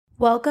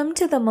Welcome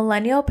to the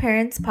Millennial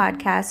Parents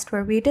Podcast,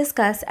 where we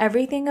discuss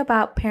everything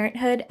about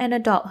parenthood and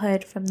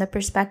adulthood from the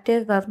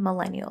perspective of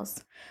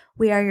millennials.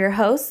 We are your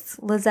hosts,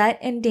 Lizette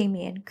and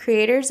Damien,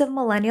 creators of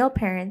Millennial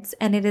Parents,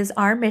 and it is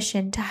our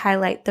mission to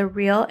highlight the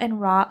real and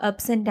raw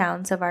ups and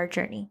downs of our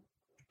journey.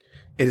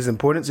 It is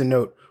important to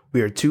note we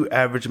are two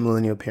average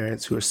millennial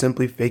parents who are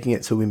simply faking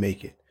it till we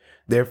make it.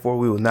 Therefore,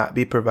 we will not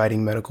be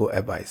providing medical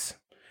advice.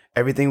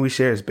 Everything we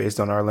share is based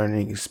on our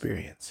learning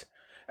experience.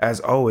 As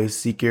always,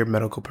 seek your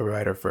medical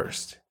provider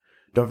first.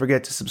 Don't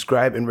forget to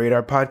subscribe and rate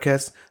our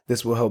podcast.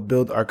 This will help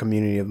build our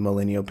community of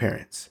millennial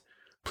parents.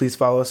 Please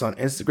follow us on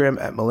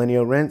Instagram at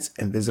Millennial Rents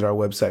and visit our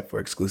website for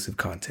exclusive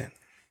content.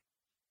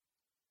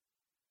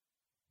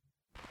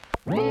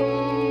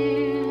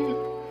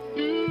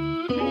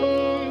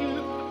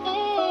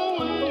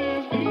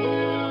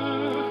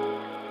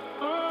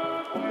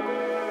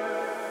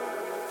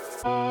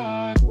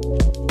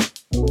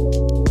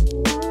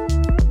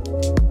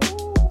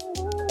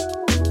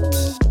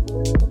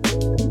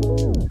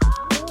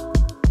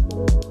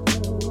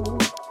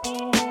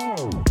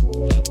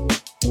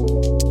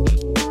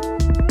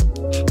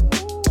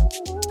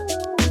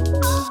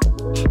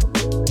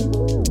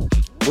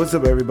 What's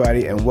up,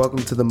 everybody, and welcome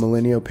to the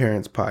Millennial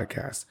Parents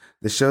Podcast,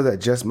 the show that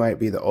just might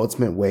be the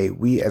ultimate way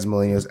we as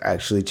millennials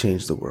actually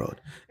change the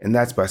world, and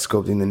that's by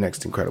sculpting the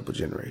next incredible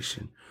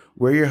generation.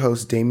 We're your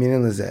hosts, Damien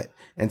and Lizette,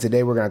 and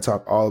today we're going to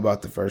talk all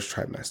about the first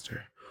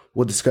trimester.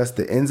 We'll discuss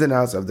the ins and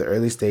outs of the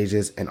early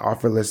stages and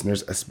offer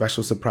listeners a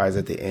special surprise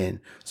at the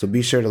end, so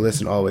be sure to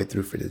listen all the way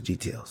through for the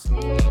details.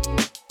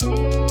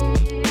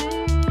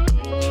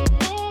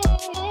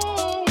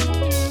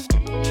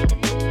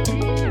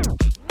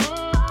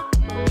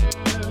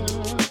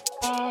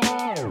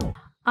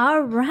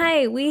 All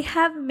right, we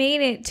have made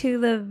it to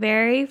the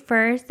very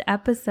first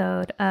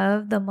episode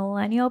of the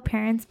Millennial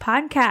Parents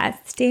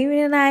Podcast.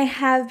 Damien and I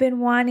have been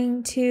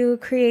wanting to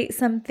create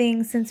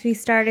something since we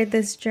started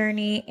this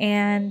journey,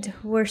 and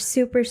we're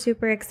super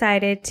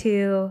excited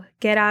to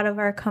get out of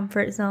our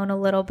comfort zone a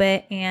little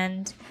bit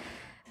and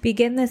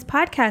begin this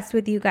podcast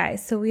with you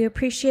guys. So we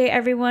appreciate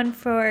everyone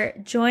for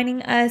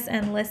joining us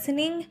and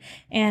listening,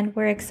 and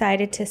we're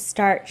excited to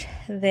start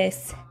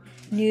this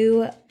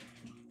new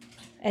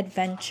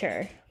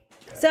adventure.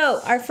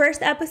 So our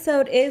first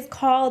episode is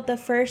called The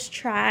First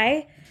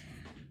Try,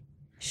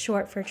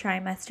 short for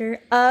trimester,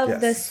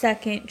 of the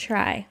second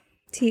try,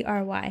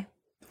 TRY.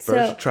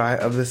 First try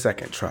of the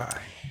second try.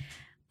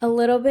 A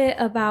little bit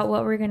about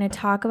what we're going to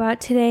talk about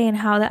today and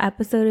how the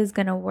episode is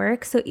going to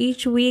work. So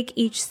each week,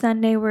 each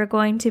Sunday, we're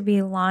going to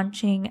be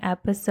launching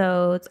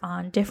episodes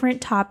on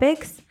different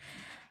topics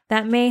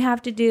that may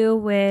have to do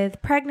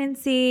with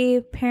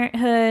pregnancy,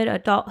 parenthood,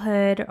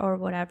 adulthood, or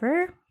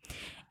whatever.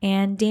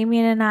 And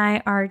Damien and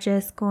I are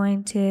just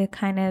going to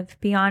kind of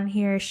be on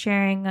here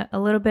sharing a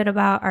little bit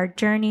about our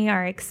journey,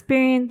 our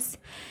experience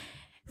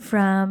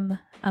from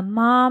a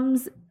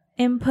mom's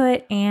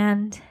input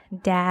and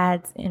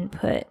dad's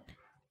insight.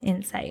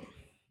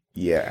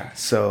 Yeah,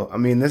 so, I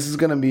mean, this is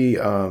going to be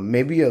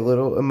maybe a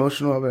little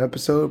emotional of an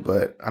episode,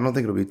 but I don't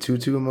think it'll be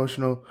too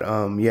emotional.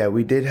 Yeah,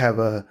 we did have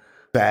a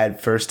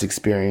bad first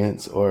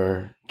experience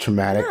or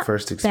traumatic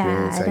first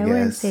experience, I guess. I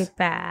wouldn't say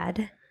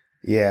bad.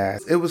 Yeah,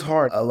 it was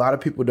hard. A lot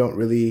of people don't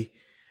really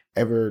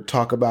ever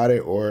talk about it,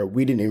 or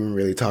we didn't even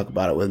really talk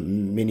about it with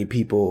many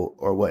people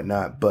or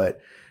whatnot.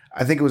 But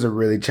I think it was a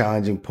really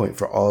challenging point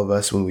for all of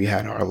us when we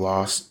had our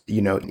loss,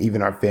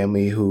 even our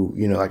family who,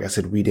 like I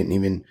said, we didn't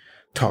even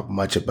talk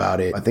much about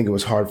it. I think it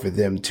was hard for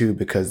them too,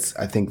 because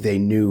I think they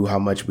knew how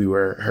much we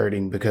were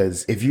hurting.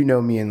 Because if you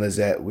know me and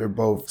Lizette, we're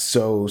both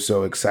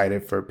so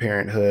excited for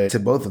parenthood. To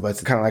both of us,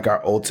 it's kind of like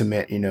our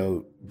ultimate,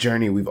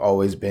 journey we've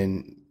always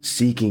been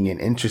seeking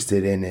and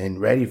interested in and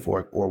ready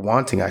for, or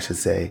wanting, I should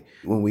say.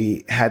 When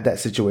we had that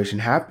situation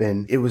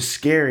happen, it was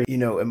scary,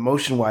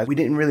 emotion wise. We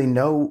didn't really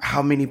know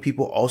how many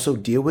people also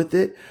deal with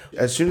it.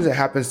 As soon as it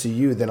happens to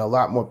you, then a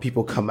lot more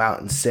people come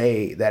out and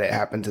say that it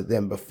happened to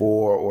them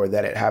before, or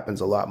that it happens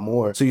a lot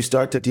more. So you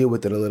start to deal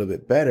with it a little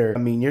bit better.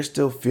 I mean, you're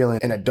still feeling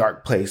in a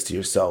dark place to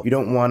yourself. You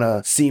don't want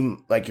to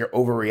seem like you're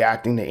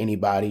overreacting to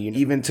anybody. And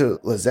even to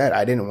Lizette,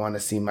 I didn't want to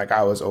seem like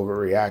I was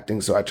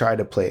overreacting. So I tried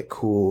to play it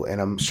cool.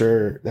 And I'm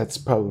sure that's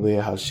probably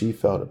how she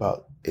felt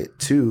about it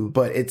too.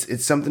 But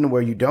it's something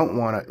where you don't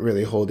want to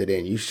really hold it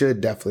in. You should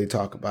definitely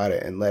talk about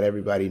it and let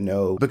everybody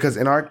know, because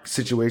in our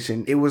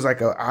situation, it was like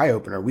an eye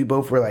opener. We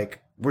both were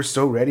like, we're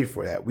so ready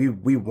for that.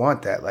 We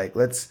want that. Like,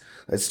 let's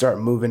start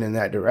moving in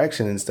that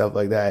direction and stuff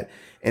like that.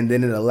 And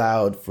then it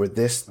allowed for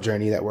this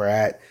journey that we're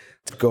at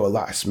to go a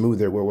lot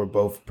smoother, where we're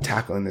both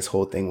tackling this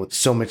whole thing with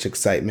so much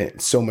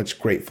excitement, so much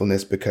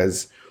gratefulness,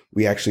 because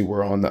we actually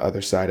were on the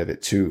other side of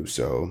it too.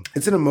 So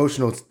it's an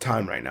emotional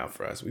time right now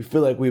for us. We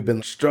feel like we've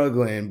been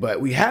struggling, but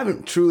we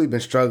haven't truly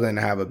been struggling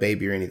to have a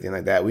baby or anything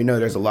like that. We know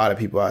there's a lot of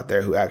people out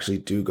there who actually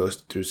do go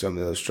through some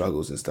of those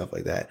struggles and stuff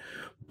like that.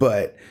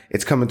 But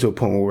it's coming to a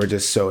point where we're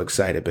just so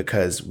excited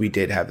because we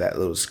did have that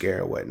little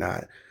scare or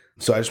whatnot.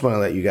 So I just want to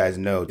let you guys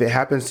know, if it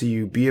happens to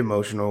you, be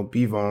emotional,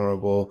 be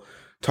vulnerable,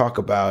 talk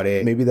about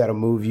it. Maybe that'll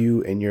move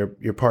you and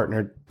your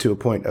partner to a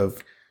point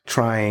of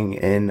trying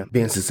and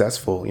being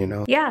successful, you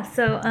know? Yeah.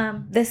 So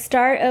the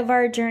start of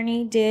our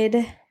journey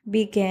did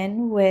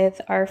begin with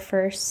our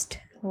first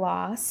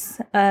loss.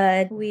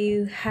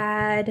 We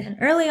had an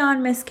early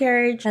on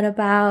miscarriage at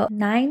about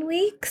 9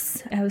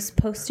 weeks. I was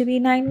supposed to be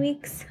 9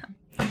 weeks.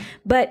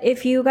 But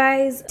if you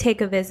guys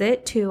take a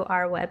visit to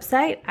our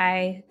website,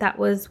 that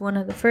was one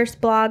of the first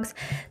blogs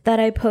that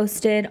I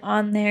posted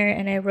on there,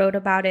 and I wrote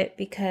about it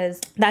because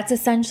that's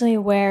essentially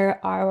where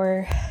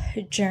our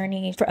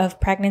journey of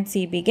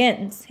pregnancy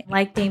begins.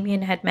 Like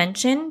Damien had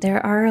mentioned,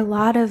 there are a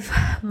lot of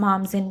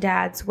moms and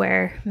dads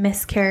where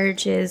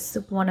miscarriage is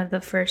one of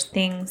the first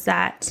things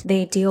that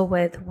they deal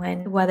with,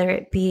 whether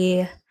it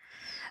be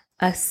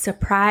a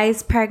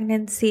surprise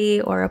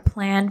pregnancy or a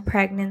planned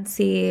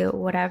pregnancy,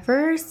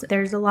 whatever. So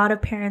there's a lot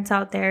of parents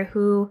out there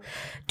who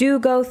do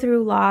go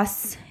through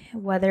loss,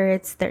 whether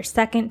it's their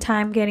second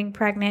time getting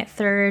pregnant,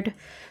 third,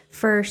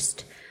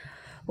 first,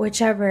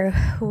 whichever.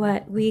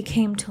 What we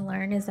came to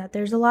learn is that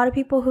there's a lot of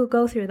people who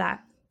go through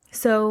that.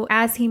 So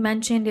as he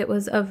mentioned, it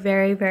was a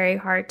very, very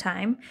hard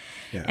time,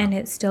 and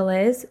it still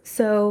is.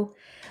 So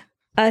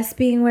us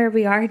being where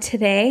we are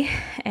today,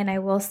 and I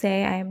will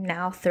say I am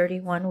now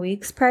 31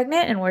 weeks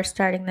pregnant, and we're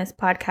starting this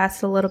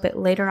podcast a little bit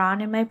later on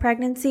in my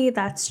pregnancy.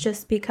 That's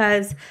just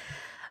because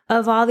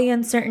of all the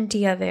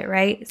uncertainty of it,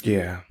 right?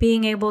 Yeah.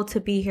 Being able to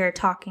be here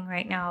talking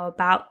right now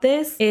about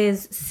this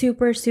is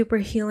super, super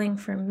healing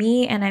for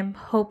me. And I'm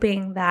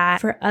hoping that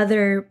for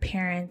other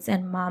parents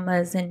and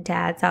mamas and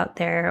dads out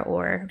there,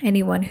 or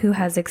anyone who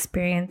has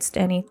experienced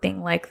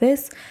anything like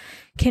this,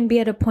 can be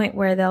at a point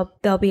where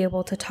they'll be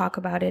able to talk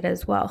about it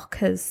as well.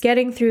 Because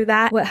getting through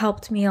that, what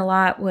helped me a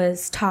lot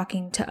was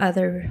talking to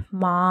other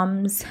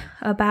moms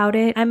about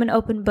it. I'm an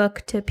open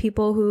book to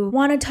people who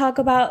want to talk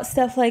about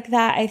stuff like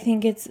that. I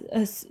think it's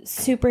a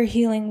super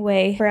healing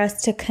way for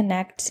us to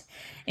connect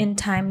in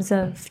times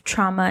of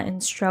trauma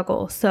and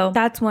struggle. So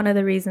that's one of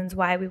the reasons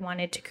why we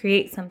wanted to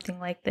create something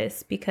like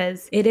this,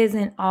 because it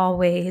isn't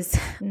always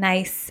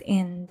nice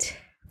and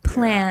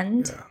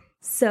planned. Yeah.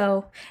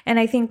 So, and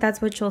I think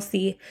that's what you'll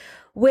see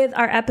with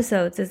our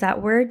episodes, is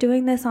that we're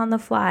doing this on the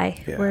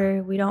fly,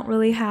 where we don't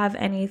really have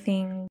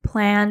anything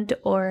planned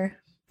or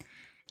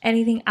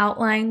anything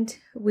outlined.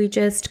 We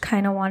just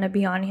kind of want to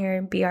be on here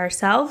and be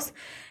ourselves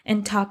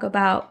and talk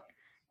about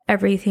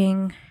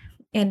everything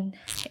in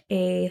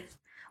a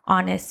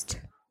honest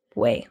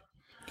way.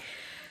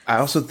 I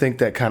also think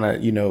that kind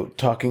of,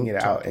 talking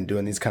it out and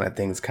doing these kind of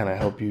things kind of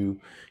help you,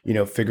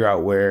 figure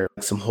out where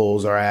some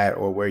holes are at,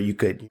 or where you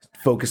could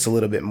focus a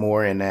little bit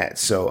more in that.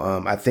 So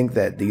I think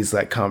that these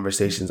like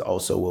conversations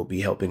also will be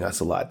helping us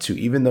a lot too,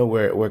 even though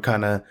we're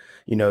kind of,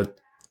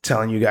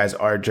 telling you guys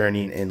our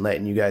journey and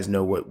letting you guys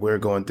know what we're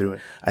going through.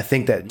 I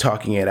think that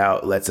talking it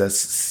out lets us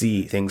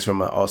see things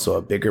from also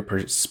a bigger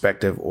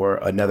perspective, or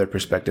another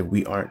perspective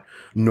we aren't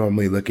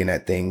normally looking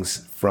at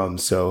things from.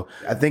 So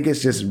I think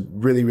it's just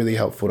really, really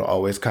helpful to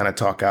always kind of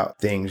talk out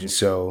things.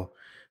 So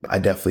I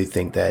definitely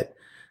think that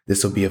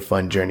this will be a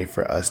fun journey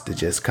for us to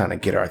just kind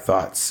of get our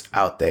thoughts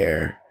out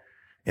there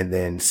and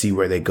then see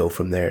where they go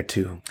from there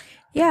too.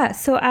 Yeah,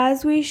 so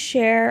as we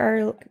share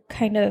our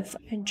kind of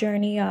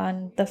journey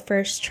on the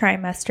first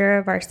trimester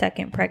of our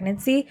second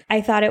pregnancy, I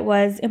thought it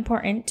was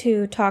important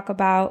to talk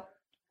about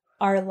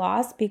our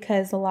loss,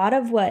 because a lot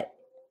of what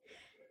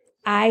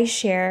I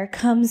share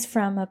comes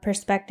from a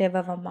perspective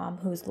of a mom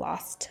who's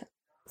lost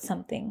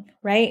something,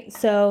 right?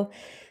 So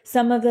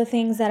some of the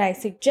things that I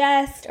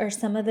suggest, or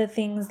some of the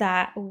things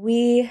that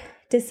we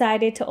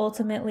decided to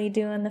ultimately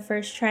do in the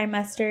first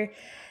trimester,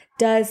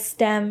 does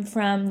stem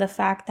from the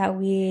fact that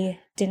we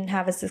didn't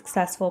have a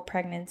successful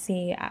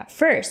pregnancy at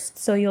first.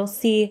 So you'll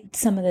see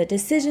some of the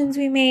decisions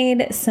we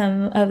made,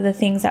 some of the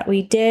things that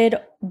we did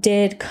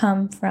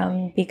come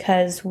from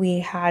because we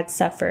had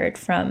suffered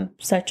from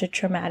such a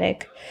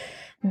traumatic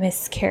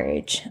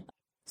miscarriage.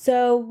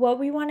 So what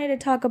we wanted to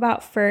talk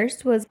about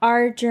first was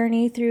our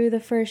journey through the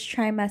first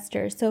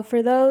trimester. So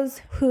for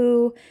those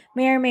who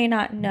may or may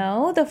not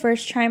know, the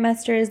first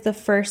trimester is the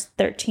first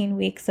 13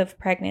 weeks of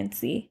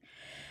pregnancy.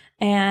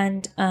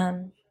 And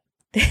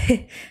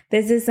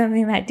this is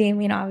something that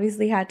Damien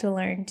obviously had to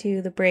learn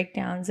too, the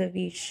breakdowns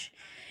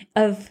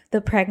of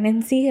the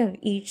pregnancy of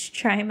each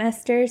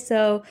trimester.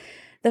 So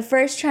the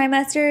first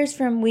trimester is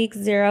from week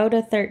 0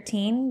 to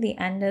 13, the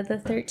end of the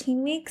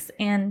 13 weeks.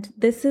 And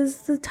this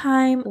is the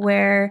time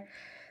where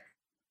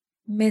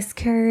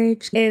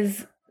miscarriage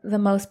is the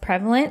most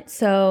prevalent.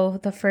 So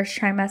the first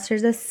trimester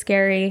is a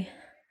scary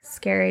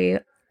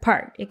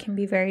part. It can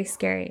be very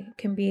scary. It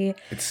can be.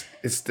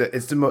 It's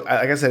the most,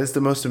 like I said, it's the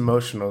most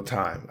emotional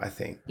time, I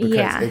think,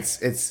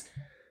 because it's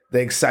the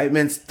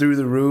excitement's through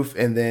the roof,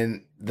 and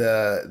then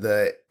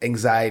the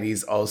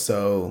anxiety's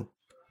also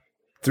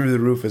through the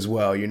roof as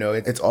well.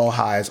 It's all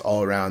highs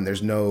all around.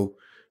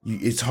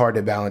 It's hard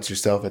to balance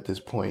yourself at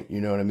this point.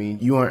 You know what I mean?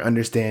 You aren't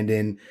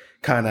understanding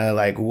kind of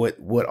like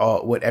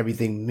what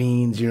everything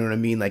means. You know what I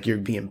mean? Like you're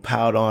being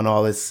piled on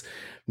all these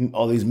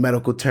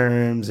medical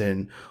terms,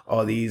 and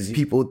all these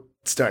people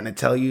starting to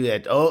tell you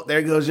that, oh,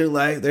 there goes your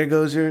life, there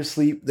goes your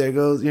sleep, there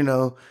goes,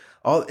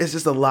 It's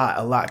just a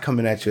lot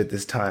coming at you at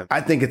this time.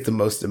 I think it's the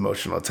most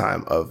emotional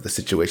time of the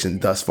situation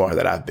thus far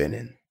that I've been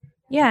in.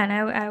 Yeah, and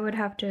I would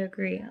have to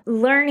agree.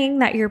 Learning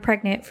that you're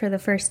pregnant for the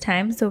first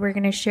time. So we're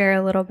going to share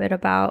a little bit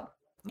about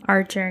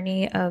our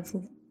journey of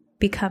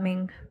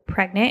becoming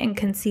pregnant and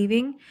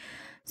conceiving.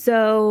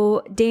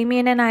 So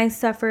Damien and I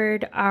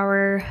suffered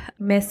our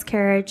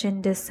miscarriage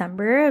in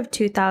December of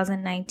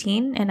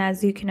 2019. And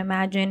as you can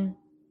imagine,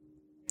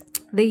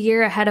 the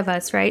year ahead of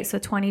us, right? So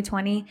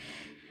 2020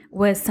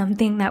 was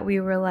something that we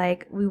were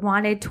like, we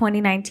wanted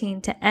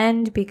 2019 to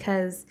end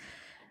because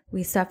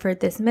we suffered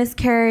this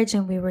miscarriage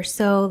and we were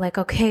so like,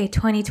 okay,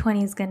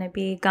 2020 is going to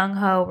be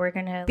gung-ho. We're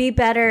going to be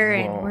better.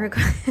 Wrong. And we're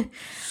going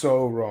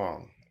so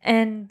wrong.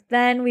 And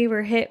then we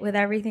were hit with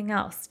everything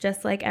else,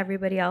 just like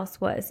everybody else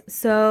was.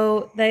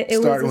 So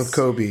starting with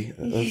Kobe.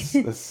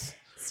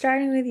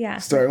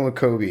 Starting with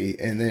Kobe.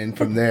 And then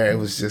from there, it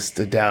was just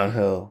a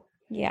downhill.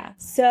 Yeah.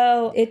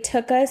 So it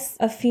took us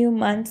a few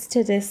months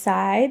to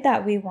decide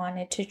that we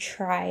wanted to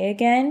try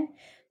again.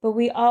 But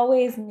we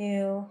always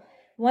knew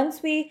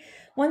once we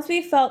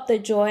felt the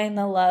joy and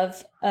the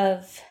love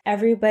of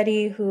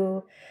everybody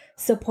who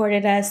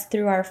supported us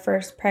through our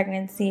first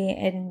pregnancy,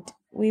 and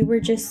we were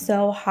just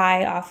so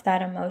high off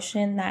that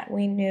emotion that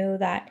we knew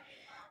that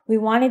we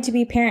wanted to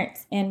be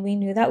parents, and we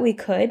knew that we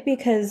could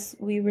because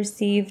we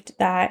received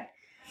that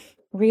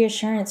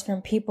reassurance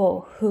from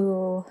people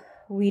who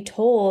we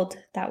told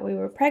that we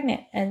were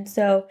pregnant. And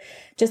so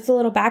just a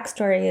little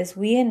backstory is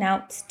we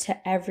announced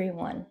to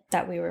everyone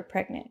that we were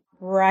pregnant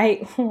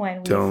right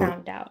when we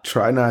found out.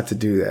 Try not to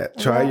do that.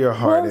 Try your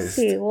hardest.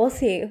 We'll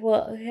see.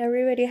 Well,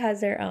 everybody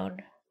has their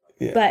own.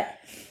 Yeah. But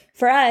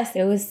for us,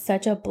 it was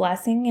such a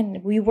blessing,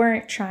 and we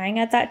weren't trying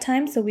at that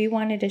time, so we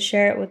wanted to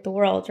share it with the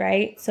world,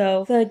 right?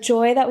 So the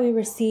joy that we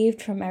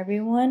received from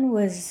everyone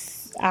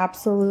was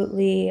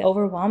absolutely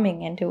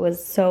overwhelming, and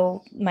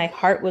my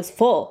heart was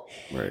full.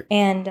 Right.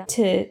 And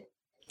to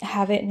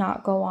have it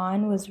not go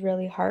on was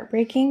really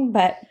heartbreaking,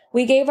 but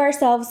we gave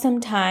ourselves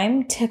some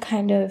time to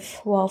kind of,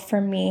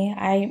 for me,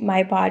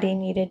 my body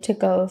needed to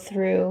go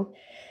through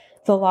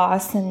the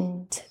loss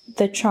and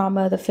the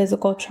trauma, the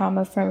physical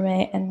trauma from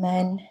it, and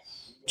then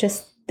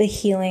just the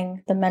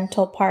healing, the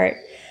mental part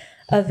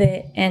of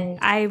it. And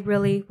I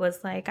really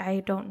was like, I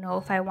don't know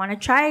if I want to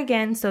try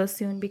again so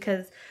soon,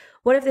 because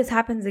what if this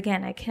happens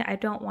again? I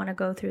don't want to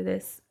go through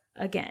this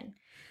again.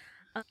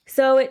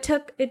 So it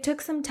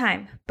took some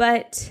time,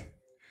 but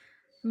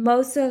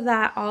most of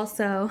that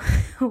also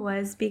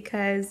was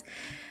because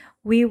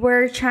we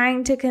were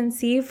trying to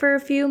conceive for a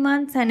few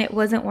months and it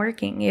wasn't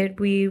working.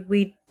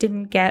 We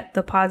didn't get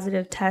the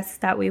positive tests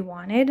that we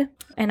wanted.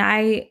 And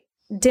I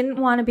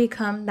didn't want to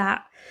become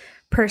that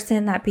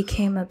person that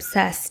became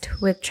obsessed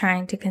with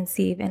trying to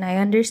conceive. And I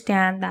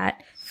understand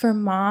that for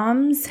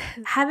moms,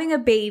 having a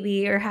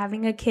baby or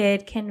having a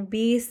kid can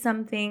be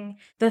something,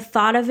 the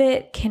thought of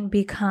it can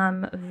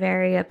become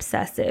very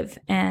obsessive.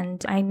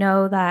 And I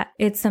know that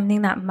it's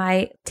something that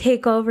might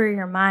take over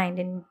your mind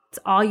and it's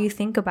all you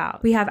think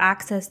about. We have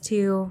access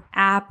to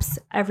apps,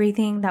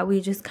 everything, that we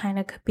just kind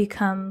of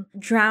become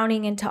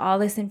drowning into all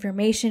this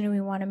information, and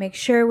we want to make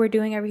sure we're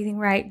doing everything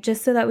right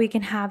just so that we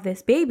can have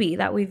this baby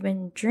that we've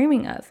been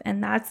dreaming of.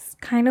 And that's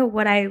kind of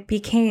what I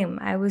became.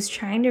 I was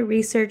trying to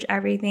research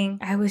everything.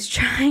 I was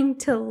trying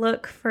to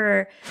look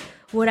for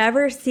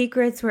whatever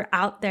secrets were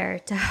out there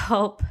to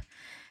help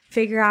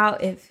figure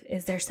out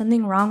is there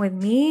something wrong with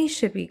me?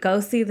 Should we go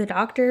see the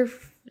doctor?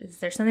 Is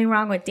there something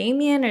wrong with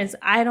Damien?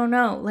 I don't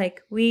know.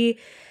 Like,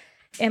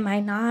 am I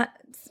not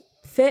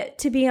fit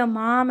to be a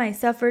mom? I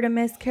suffered a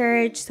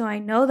miscarriage, so I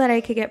know that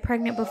I could get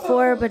pregnant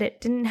before, but it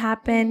didn't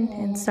happen.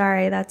 And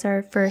sorry, that's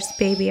our first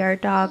baby, our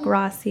dog,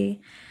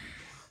 Rossi,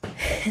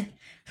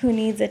 who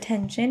needs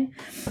attention.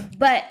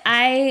 But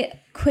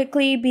I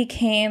quickly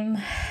became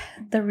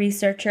the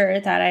researcher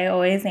that I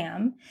always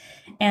am.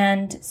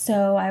 And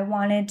so I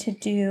wanted to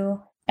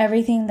do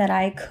everything that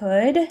I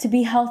could to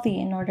be healthy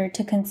in order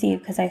to conceive,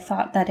 because I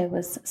thought that it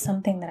was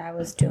something that I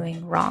was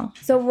doing wrong.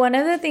 So one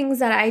of the things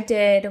that I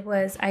did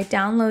was I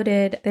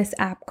downloaded this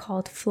app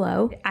called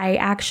Flow. I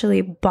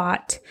actually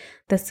bought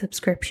the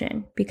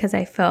subscription because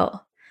I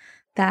felt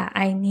that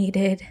I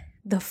needed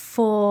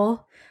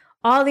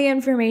all the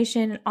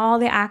information, all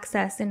the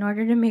access in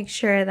order to make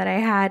sure that I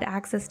had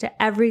access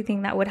to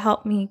everything that would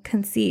help me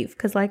conceive.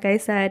 Because like I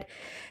said,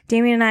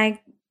 Damien and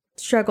I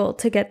struggled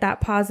to get that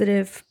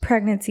positive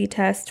pregnancy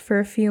test for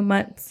a few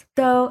months.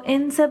 So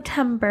in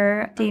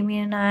September,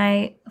 Damien and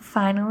I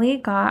finally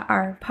got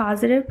our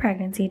positive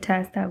pregnancy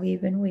test that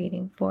we've been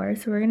waiting for.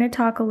 So we're going to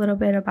talk a little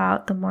bit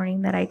about the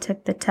morning that I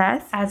took the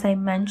test. As I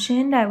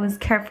mentioned, I was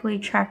carefully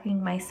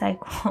tracking my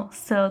cycle.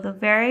 So the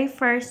very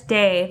first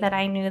day that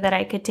I knew that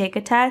I could take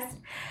a test,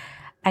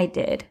 I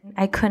did.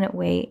 I couldn't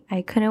wait.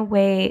 I couldn't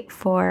wait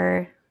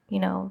for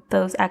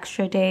those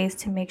extra days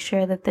to make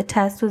sure that the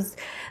test was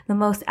the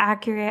most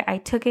accurate. I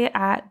took it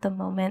at the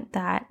moment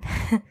that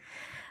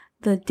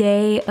the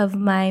day of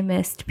my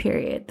missed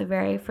period, the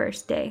very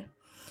first day.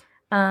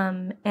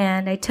 And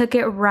I took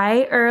it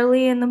right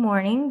early in the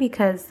morning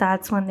because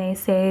that's when they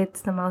say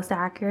it's the most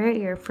accurate,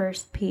 your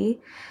first pee.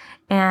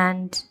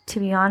 And to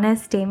be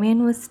honest,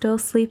 Damien was still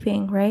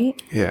sleeping, right?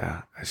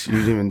 Yeah. You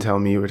didn't even tell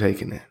me you were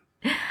taking it.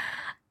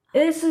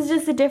 This was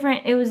just a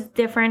different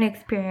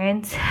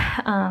experience.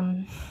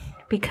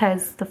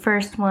 Because the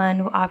first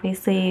one,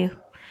 obviously,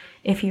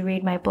 if you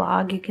read my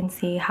blog, you can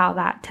see how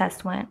that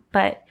test went.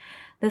 But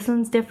this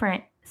one's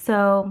different.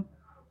 So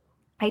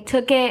I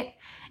took it,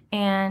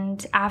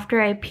 and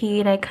after I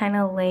peed, I kind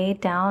of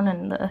laid down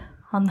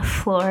on the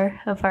floor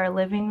of our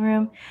living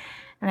room,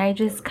 and I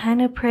just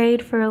kind of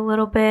prayed for a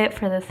little bit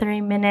for the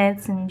 3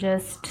 minutes and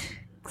just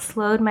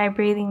slowed my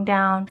breathing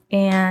down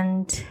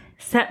and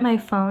set my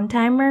phone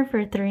timer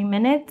for 3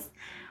 minutes.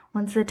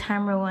 Once the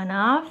timer went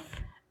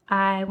off,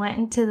 I went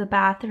into the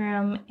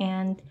bathroom,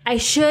 and I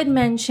should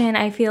mention,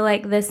 I feel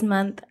like this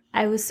month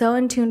I was so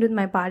in tune with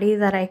my body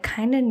that I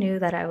kind of knew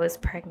that I was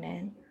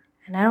pregnant.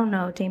 And I don't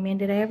know, Damien,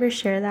 did I ever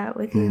share that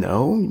with you?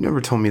 No, you never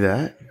told me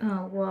that.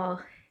 Oh,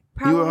 well,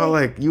 probably. You were all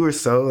like, you were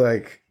so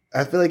like,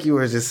 I feel like you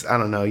were just, I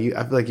don't know, I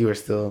feel like you were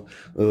still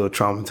a little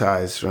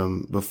traumatized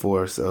from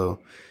before, so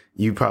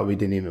you probably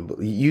didn't even,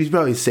 you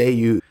probably say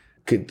you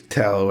could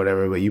tell or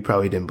whatever, but you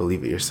probably didn't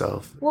believe it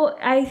yourself. Well,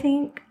 I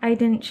think I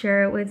didn't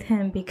share it with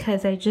him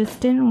because I just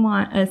didn't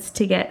want us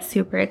to get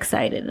super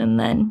excited and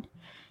then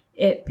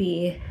it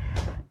be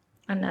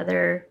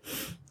another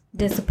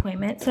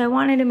disappointment. So I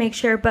wanted to make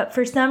sure, but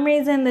for some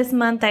reason this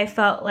month I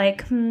felt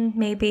like,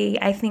 maybe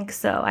I think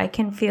so. I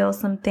can feel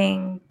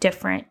something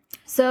different.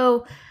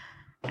 So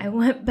I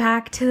went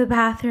back to the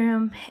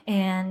bathroom,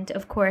 and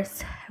of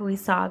course we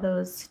saw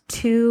those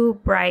 2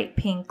 bright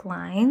pink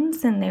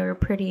lines, and they were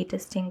pretty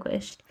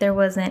distinguished. There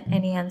wasn't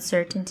any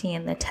uncertainty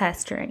in the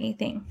test or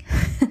anything.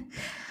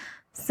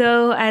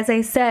 So as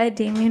I said,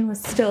 Damien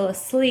was still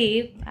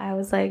asleep. I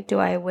was like, do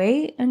I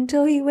wait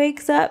until he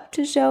wakes up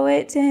to show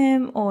it to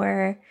him,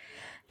 or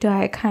do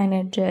I kind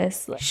of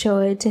just show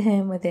it to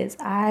him with his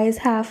eyes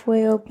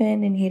halfway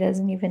open and he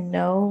doesn't even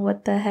know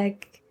what the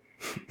heck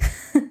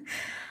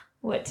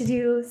what to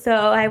do? So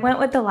I went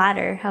with the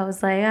latter. I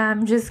was like,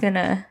 I'm just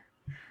gonna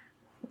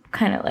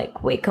kind of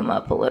like wake him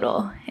up a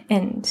little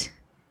and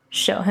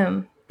show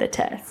him the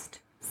test.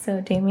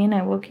 So Damien,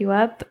 I woke you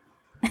up.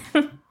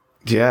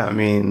 Yeah, I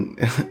mean,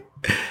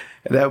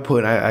 at that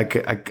point, I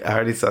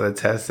already saw the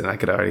test and I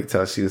could already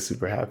tell she was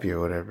super happy or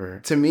whatever.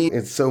 To me,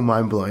 it's so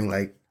mind blowing.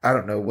 Like, I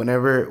don't know,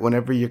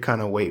 whenever you're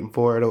kind of waiting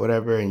for it or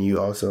whatever, and you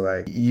also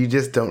like, you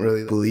just don't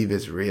really believe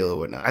it's real or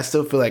whatnot. I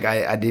still feel like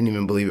I didn't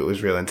even believe it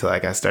was real until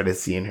like I started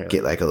seeing her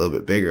get like a little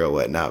bit bigger or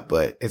whatnot.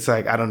 But it's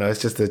like, I don't know,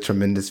 it's just a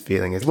tremendous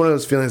feeling. It's one of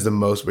those feelings the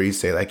most where you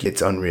say like,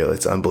 it's unreal,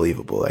 it's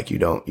unbelievable. Like you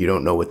don't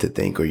know what to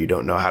think, or you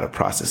don't know how to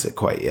process it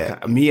quite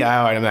yet. Me,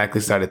 I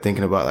automatically started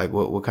thinking about like,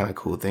 what kind of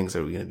cool things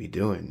are we going to be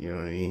doing? You know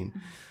what I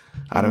mean?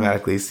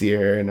 Automatically see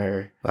her in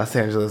her Los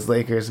Angeles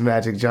Lakers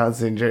Magic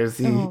Johnson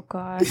jersey. Oh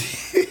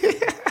gosh.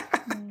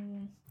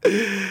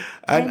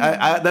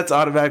 I that's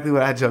automatically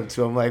what I jump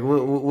to. I'm like,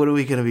 what are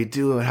we gonna be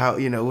doing? How,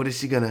 you know, what is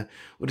she gonna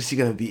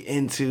be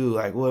into?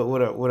 Like,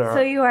 what are?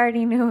 So you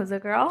already knew it was a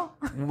girl?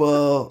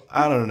 Well,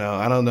 I don't know.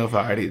 I don't know if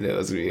I already knew it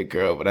was gonna be a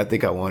girl, but I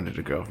think I wanted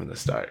a girl from the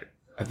start.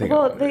 I think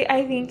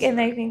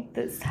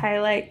this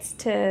highlights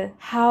to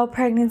how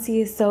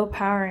pregnancy is so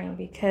empowering,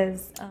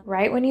 because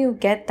right when you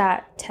get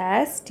that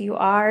test, you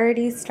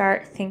already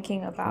start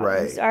thinking about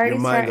right. Your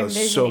mind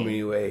goes so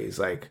many ways.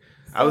 Like,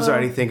 I was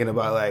already thinking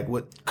about like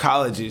what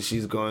colleges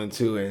she's going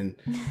to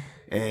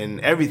and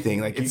everything.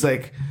 Like, it's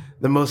like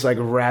the most like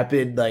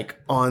rapid like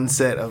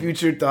onset of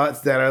future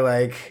thoughts that are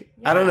like,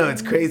 I don't know,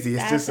 it's crazy.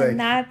 It's just like, and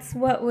that's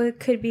what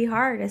could be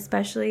hard,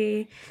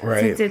 especially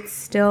since it's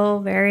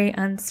still very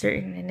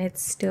uncertain and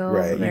it's still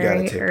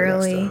very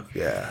early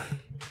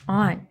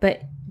on.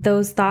 But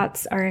those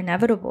thoughts are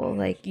inevitable.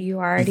 Like, you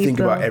already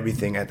think about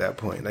everything at that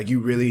point. Like, you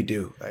really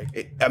do. Like,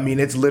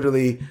 it's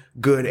literally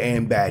good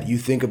and bad. You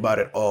think about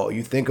it all.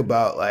 You think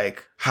about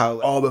like how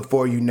all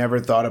before you never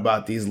thought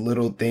about these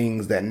little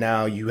things that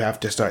now you have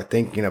to start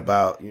thinking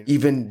about.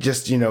 Even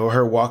just,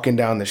 her walking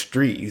down the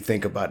street, you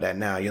think about that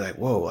now. You're like,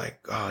 whoa, like,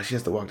 oh, she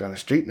has to walk down the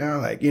street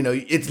now. Like,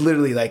 it's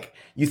literally like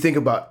you think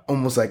about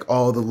almost like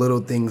all the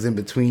little things in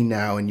between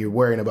now, and you're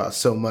worrying about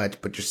so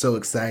much, but you're so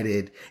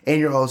excited, and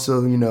you're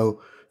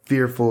also,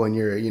 fearful, and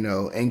you're,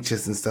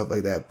 anxious and stuff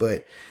like that.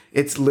 But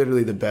it's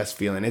literally the best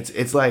feeling.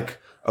 It's like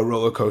a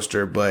roller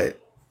coaster, but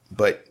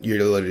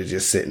you're literally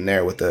just sitting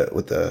there with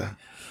a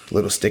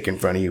little stick in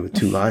front of you with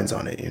 2 lines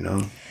on it,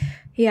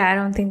 Yeah, I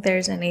don't think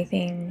there's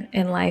anything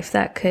in life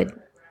that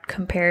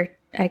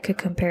I could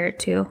compare it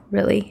to,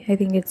 really. I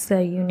think it's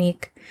a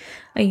unique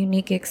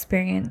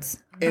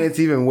experience. And it's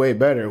even way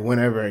better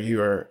whenever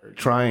you are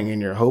trying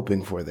and you're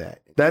hoping for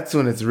that. That's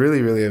when it's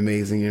really, really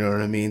amazing, you know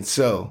what I mean?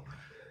 So,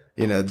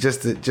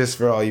 just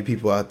for all you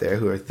people out there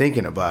who are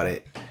thinking about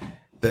it,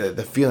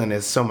 the feeling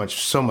is so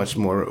much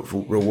more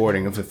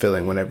rewarding and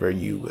fulfilling whenever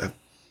you have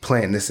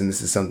planned this, and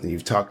this is something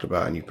you've talked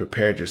about and you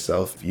prepared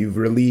yourself. You've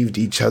relieved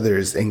each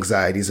other's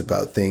anxieties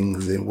about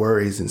things and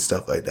worries and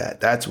stuff like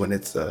that. That's when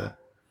it's a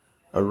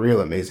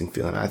real amazing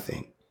feeling, I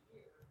think.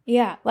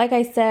 Yeah, like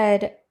I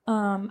said,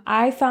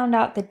 I found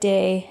out the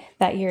day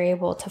that you're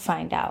able to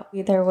find out.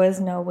 There was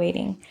no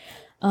waiting.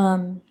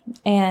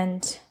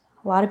 And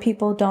a lot of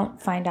people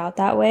don't find out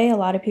that way. A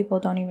lot of people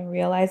don't even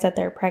realize that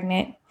they're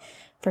pregnant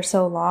for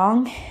so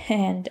long.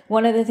 And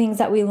one of the things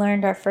that we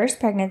learned our first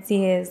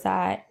pregnancy is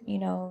that,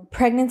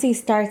 pregnancy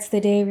starts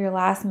the day of your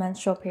last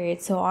menstrual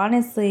period. So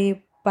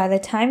honestly, by the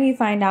time you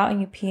find out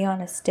and you pee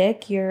on a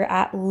stick, you're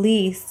at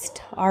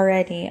least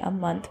already a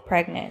month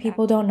pregnant.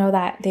 People don't know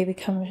that.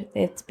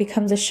 It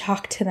becomes a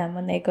shock to them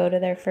when they go to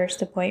their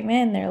first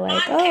appointment and they're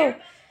like, oh,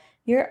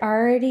 you're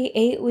already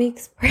 8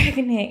 weeks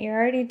pregnant. You're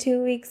already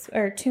 2 weeks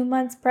or 2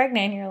 months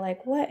pregnant. And you're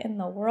like, what in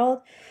the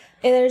world?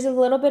 There's a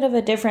little bit of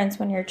a difference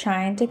when you're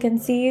trying to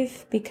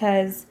conceive,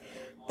 because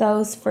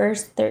those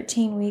first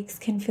 13 weeks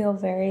can feel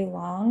very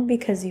long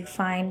because you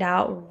find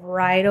out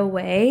right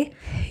away.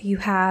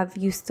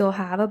 You still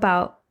have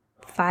about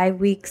 5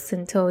 weeks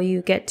until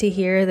you get to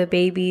hear the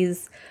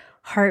baby's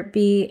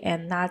heartbeat,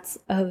 and that's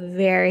a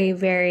very,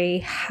 very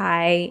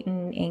high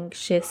and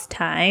anxious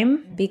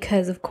time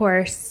because, of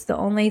course, the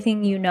only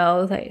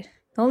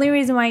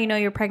reason why you know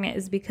you're pregnant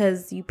is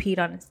because you peed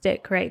on a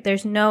stick, right?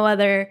 There's no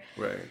other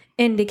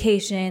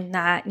indication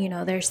that,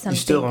 there's something.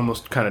 You still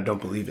almost kind of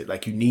don't believe it.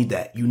 Like you need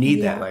that. You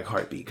need that like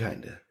heartbeat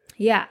kind of.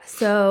 Yeah.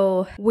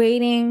 So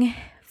waiting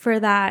for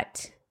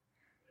that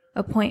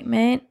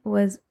appointment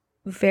was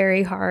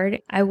very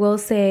hard. I will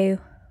say,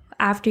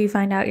 after you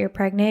find out you're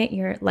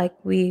pregnant, like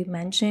we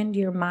mentioned,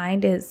 your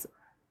mind is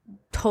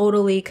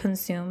totally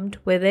consumed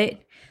with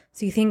it.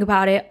 So you think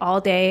about it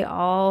all day,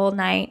 all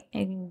night,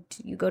 and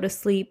you go to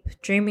sleep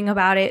dreaming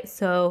about it.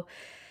 So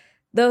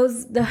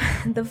the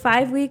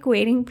 5-week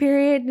waiting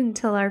period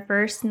until our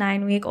first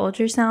 9-week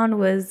ultrasound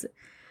was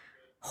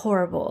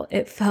horrible.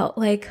 It felt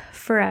like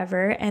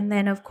forever. And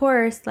then, of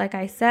course, like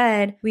I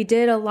said, we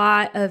did a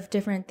lot of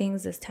different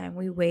things this time.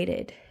 We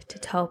waited to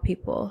tell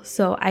people.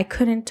 So I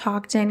couldn't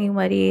talk to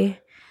anybody.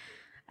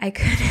 I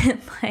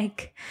couldn't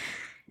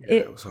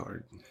it was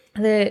hard.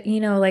 I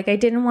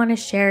didn't want to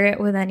share it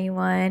with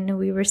anyone.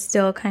 We were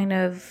still kind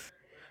of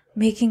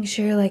making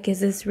sure, is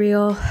this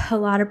real? A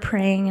lot of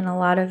praying and a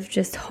lot of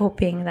just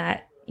hoping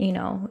that,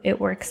 it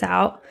works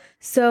out.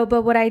 So,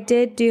 but what I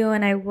did do,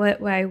 and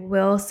what I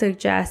will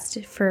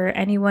suggest for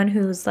anyone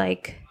who's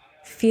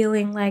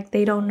feeling like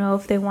they don't know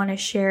if they want to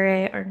share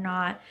it or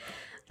not,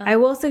 I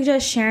will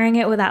suggest sharing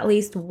it with at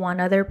least one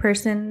other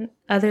person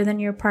other than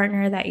your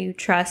partner that you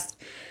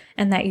trust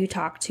and that you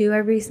talk to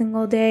every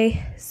single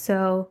day.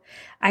 So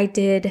I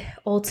did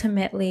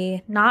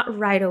ultimately, not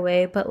right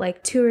away,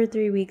 but 2 or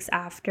 3 weeks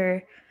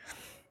after,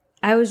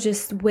 I was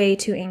just way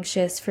too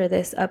anxious for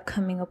this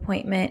upcoming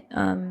appointment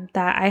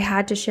that I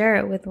had to share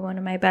it with one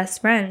of my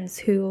best friends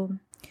who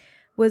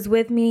was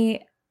with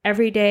me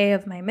every day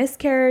of my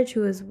miscarriage,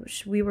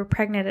 we were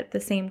pregnant at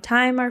the same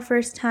time, our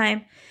first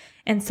time.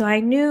 And so I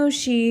knew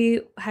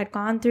she had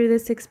gone through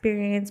this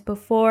experience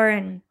before,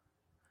 and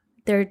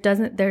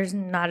there's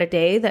not a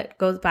day that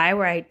goes by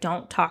where I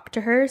don't talk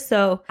to her.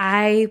 So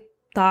I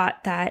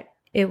thought that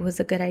it was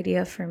a good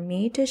idea for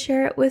me to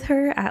share it with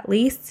her, at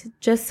least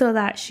just so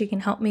that she can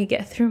help me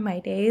get through my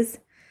days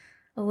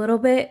a little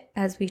bit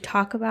as we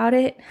talk about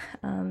it.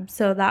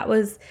 So that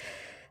was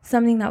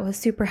something that was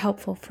super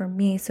helpful for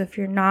me. So if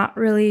you're not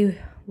really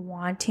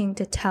wanting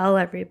to tell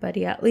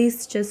everybody, at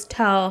least just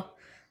tell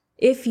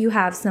if you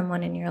have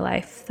someone in your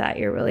life that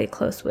you're really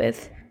close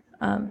with.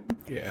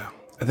 Yeah.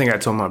 I think I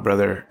told my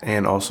brother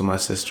and also my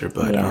sister,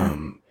 but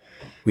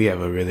we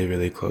have a really,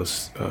 really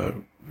close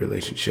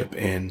relationship.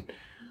 And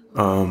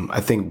I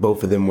think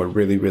both of them were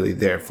really, really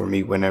there for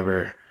me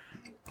whenever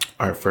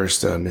our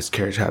first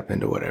miscarriage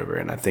happened or whatever.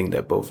 And I think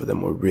that both of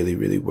them were really,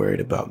 really worried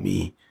about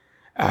me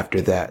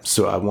after that.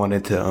 So I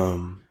wanted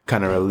to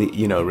kind of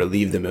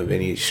relieve them of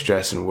any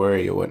stress and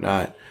worry or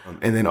whatnot.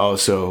 And then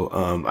also,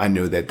 I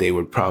knew that they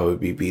would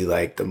probably be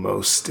the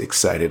most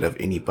excited of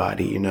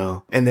anybody,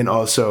 And then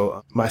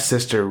also, my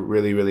sister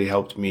really, really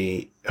helped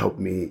me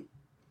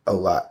a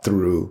lot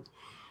through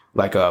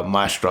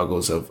my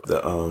struggles of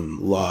the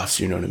loss,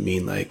 you know what I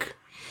mean?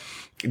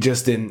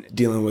 Just in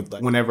dealing with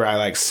whenever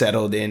I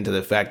settled into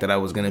the fact that I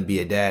was gonna be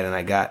a dad, and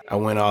I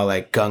went all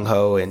gung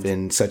ho, and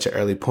in such an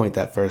early point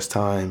that first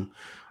time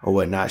or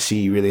whatnot,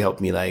 she really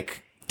helped me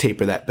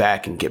taper that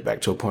back and get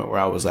back to a point where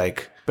I was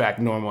back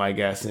normal, I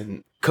guess,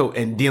 and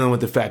dealing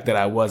with the fact that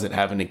I wasn't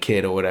having a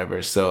kid or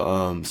whatever.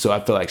 So I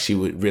feel like she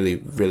would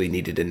really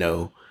needed to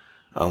know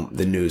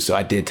the news. So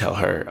I did tell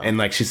her. And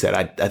like she said,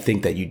 I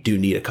think that you do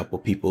need a couple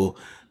people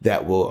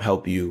that will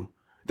help you,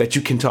 that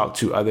you can talk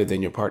to other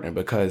than your partner,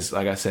 because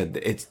like I said,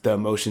 it's the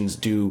emotions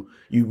you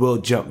will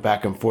jump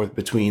back and forth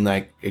between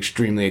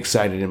extremely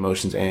excited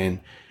emotions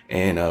and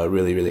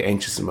really, really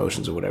anxious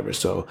emotions or whatever.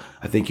 So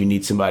I think you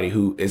need somebody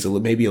who is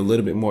maybe a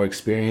little bit more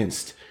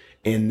experienced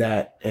in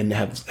that and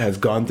has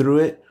gone through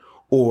it,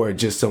 or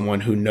just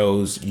someone who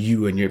knows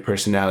you and your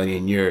personality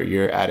and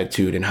your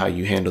attitude and how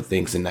you handle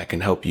things, and that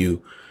can help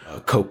you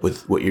cope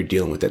with what you're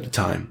dealing with at the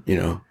time,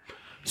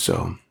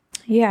 So.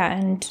 Yeah.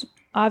 And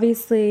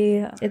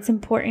obviously it's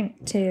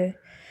important to,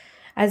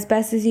 as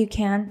best as you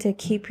can, to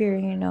keep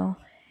your,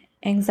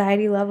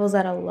 anxiety levels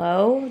at a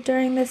low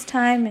during this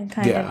time and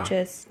kind of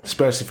just...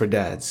 Especially for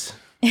dads.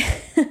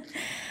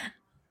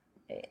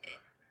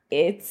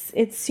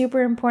 it's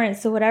super important.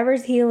 So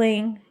whatever's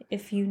healing,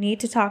 if you need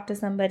to talk to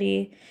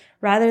somebody,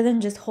 rather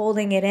than just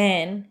holding it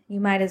in, you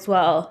might as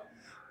well,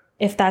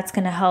 if that's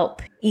going to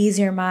help ease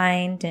your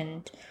mind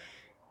and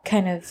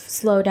kind of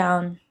slow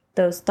down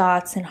those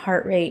thoughts and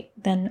heart rate,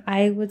 then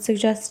I would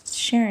suggest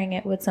sharing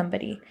it with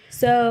somebody.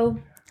 So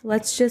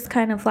let's just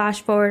kind of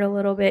flash forward a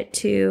little bit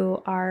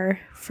to our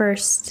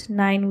first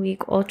 9-week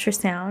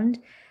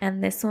ultrasound.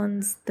 And this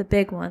one's the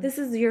big one. This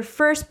is your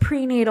first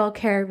prenatal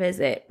care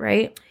visit,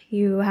 right?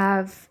 You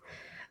have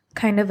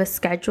kind of a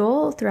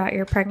schedule throughout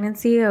your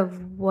pregnancy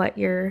of what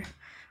your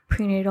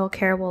prenatal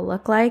care will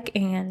look like.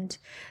 And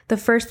the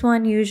first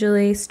one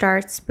usually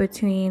starts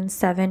between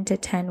 7 to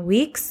 10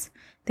 weeks.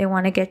 They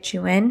want to get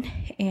you in,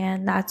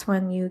 and that's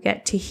when you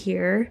get to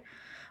hear,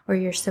 or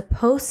you're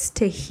supposed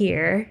to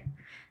hear,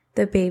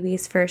 the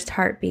baby's first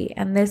heartbeat.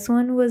 And this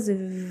one was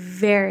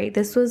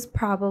this was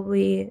the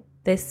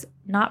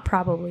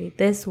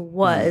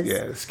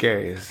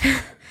scariest.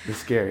 The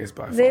scariest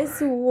by far.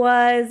 This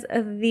was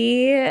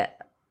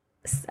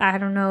I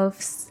don't know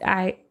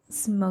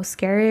if most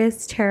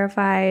scariest,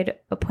 terrified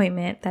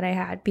appointment that I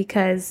had,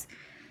 because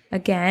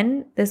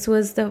again, this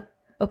was the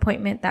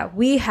appointment that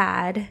we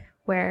had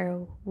where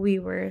we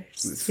were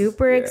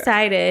super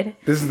excited.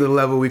 This is the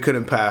level we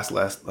couldn't pass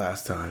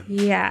last time.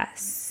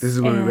 Yes. This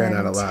is where we ran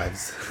out of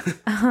lives.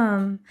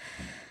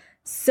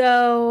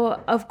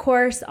 So of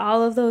course,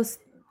 all of those,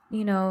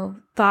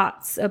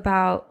 thoughts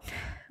about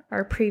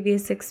our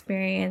previous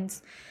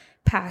experience,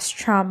 past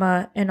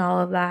trauma, and all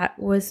of that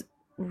was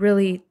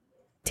really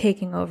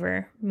taking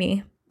over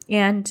me.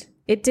 And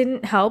it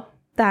didn't help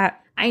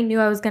that I knew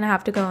I was going to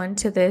have to go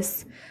into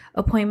this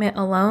appointment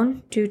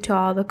alone due to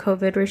all the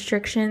COVID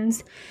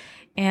restrictions.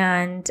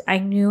 And I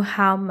knew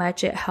how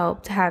much it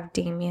helped to have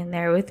Damien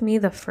there with me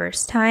the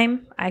first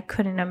time. I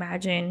couldn't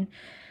imagine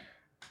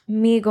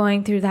me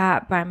going through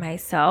that by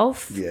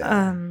myself.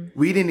 Yeah.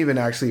 We didn't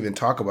even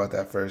talk about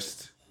that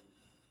first.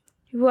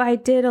 Well, I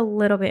did a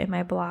little bit in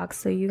my blog,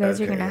 so you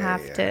guys are going to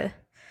have to...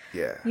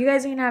 Yeah. You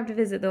guys are going to have to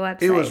visit the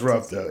website. It was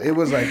rough, though. It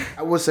was like,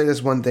 I will say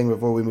this one thing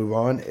before we move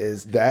on,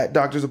 is that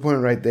doctor's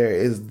appointment right there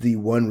is the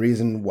one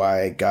reason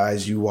why,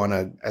 guys, you want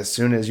to, as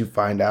soon as you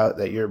find out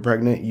that you're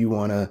pregnant, you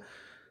want to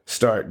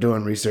start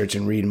doing research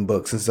and reading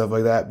books and stuff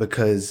like that,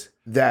 because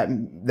that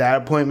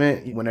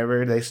appointment,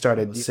 whenever they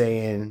started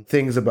saying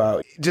things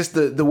about just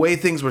the way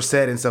things were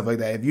said and stuff like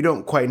that, if you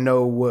don't quite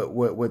know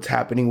what's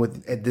happening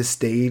with at this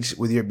stage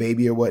with your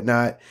baby or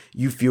whatnot,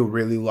 you feel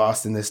really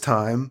lost in this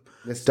time.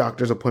 This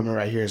doctor's appointment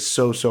right here is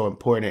so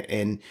important,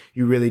 and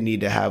you really need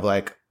to have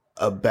like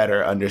a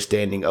better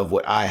understanding of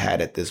what I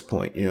had at this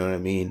point. You know what I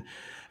mean?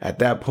 At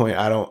that point,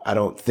 I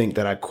don't think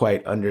that I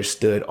quite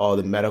understood all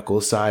the medical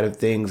side of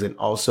things, and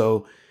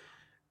also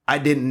I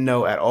didn't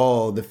know at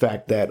all the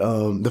fact that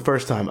the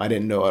first time I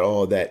didn't know at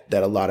all that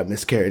a lot of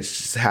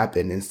miscarriages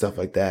happen and stuff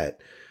like that.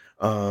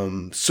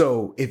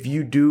 So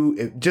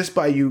if just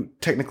by you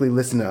technically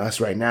listening to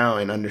us right now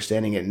and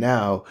understanding it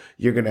now,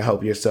 you're going to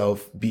help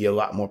yourself be a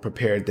lot more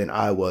prepared than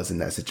I was in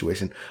that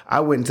situation. I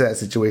went into that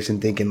situation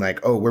thinking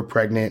like, oh, we're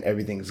pregnant.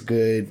 Everything's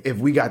good. If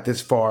we got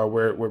this far,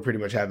 we're pretty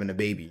much having a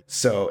baby.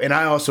 So, and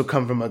I also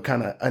come from a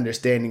kind of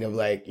understanding of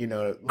like,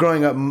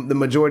 growing up, the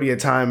majority of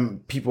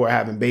time people are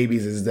having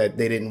babies is that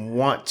they didn't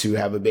want to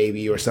have a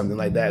baby or something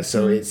like that.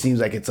 So it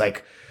seems like it's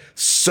like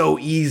so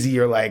easy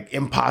or like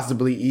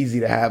impossibly easy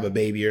to have a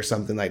baby or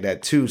something like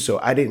that too. So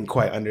I didn't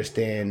quite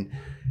understand,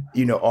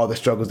 all the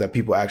struggles that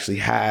people actually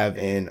have,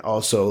 and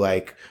also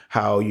like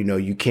how,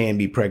 you can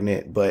be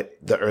pregnant, but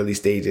the early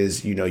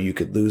stages, you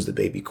could lose the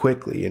baby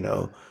quickly,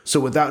 So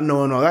without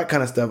knowing all that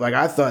kind of stuff, like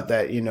I thought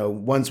that,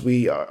 once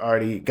we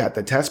already got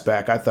the test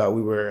back, I thought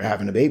we were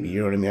having a baby. You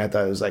know what I mean? I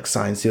thought it was like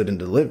signed, sealed, and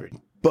delivered.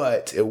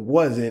 But it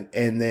wasn't.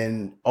 And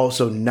then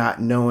also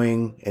not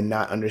knowing and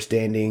not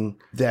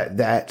understanding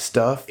that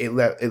stuff, it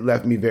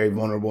left me very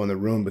vulnerable in the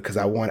room, because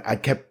I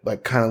kept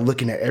like kind of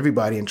looking at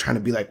everybody and trying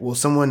to be like, well,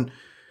 someone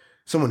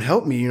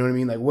help me. You know what I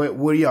mean? Like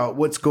what are y'all,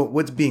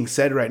 what's being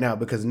said right now?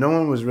 Because no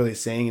one was really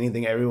saying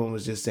anything. Everyone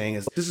was just saying,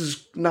 this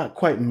is not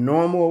quite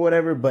normal or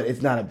whatever, but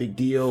it's not a big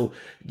deal.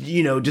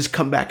 Just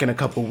come back in a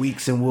couple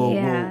weeks and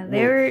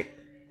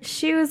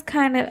she was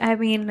kind of,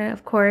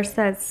 of course,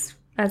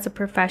 as a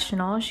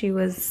professional, she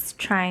was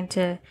trying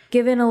to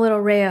give in a little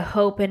ray of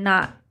hope and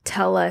not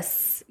tell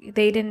us.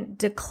 They didn't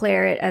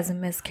declare it as a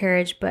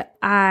miscarriage, but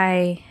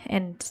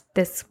and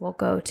this will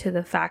go to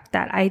the fact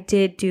that I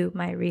did do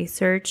my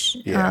research.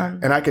 Yeah,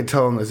 and I could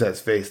tell on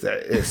Lizette's face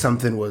that if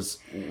something was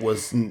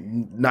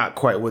not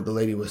quite what the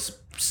lady was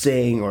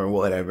saying or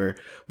whatever.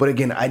 But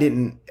again, I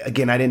didn't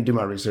do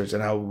my research,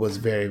 and I was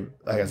very,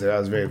 like I said, I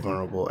was very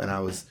vulnerable, and I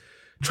was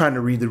trying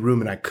to read the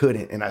room, and I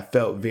couldn't, and I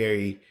felt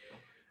very,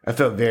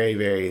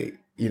 very,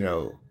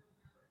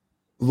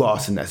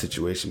 lost in that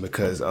situation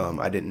because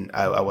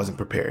I wasn't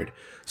prepared.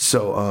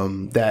 So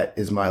that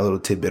is my little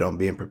tidbit on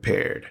being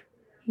prepared.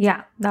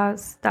 Yeah, that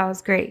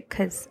was great,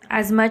 because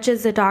as much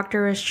as the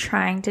doctor was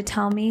trying to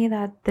tell me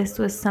that this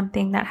was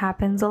something that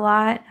happens a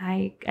lot,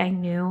 I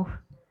knew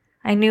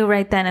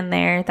right then and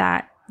there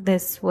that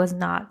this was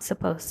not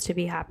supposed to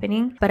be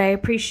happening. But I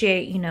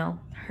appreciate, you know,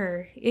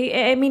 her.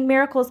 I mean,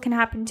 miracles can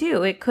happen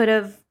too. It could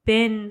have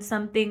been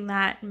something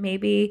that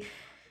maybe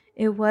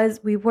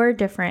we were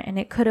different and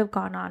it could have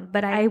gone on.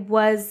 But I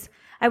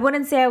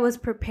wouldn't say I was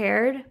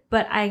prepared,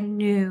 but I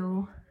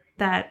knew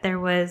that there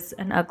was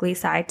an ugly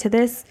side to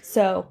this.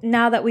 So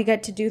now that we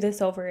get to do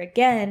this over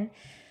again.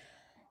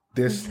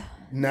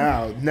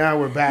 Now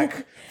we're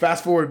back.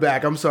 Fast forward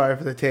back. I'm sorry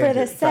for the tangent. For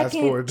the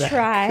second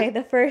try,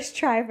 the first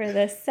try for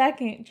the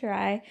second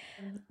try,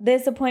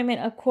 this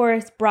appointment, of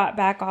course, brought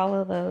back all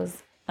of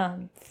those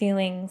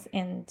feelings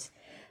and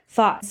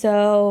thoughts.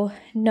 So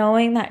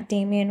knowing that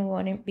Damien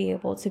wouldn't be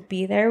able to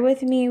be there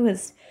with me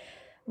was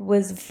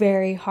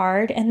very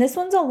hard. And this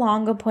one's a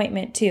long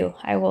appointment too,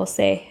 I will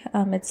say.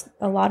 It's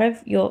a lot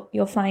of,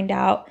 you'll find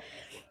out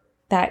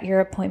that your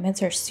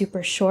appointments are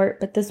super short,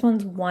 but this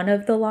one's one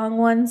of the long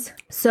ones.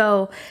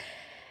 So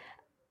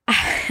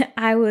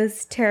I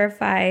was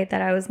terrified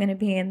that I was going to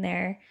be in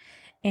there.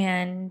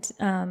 And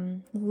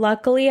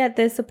luckily at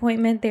this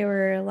appointment, they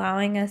were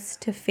allowing us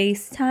to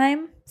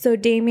FaceTime. So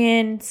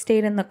Damien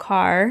stayed in the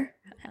car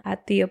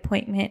at the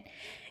appointment.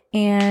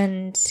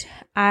 And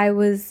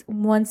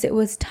once it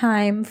was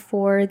time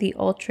for the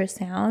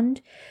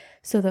ultrasound,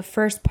 so the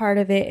first part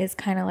of it is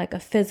kind of like a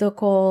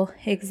physical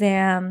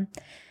exam.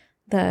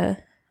 The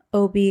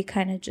OB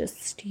kind of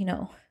just, you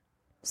know,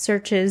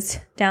 searches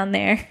down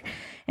there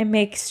and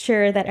makes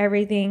sure that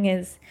everything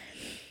is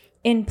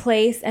in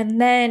place. And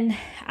then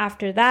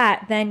after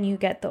that, then you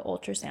get the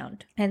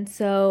ultrasound. And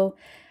so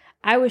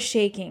I was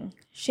shaking,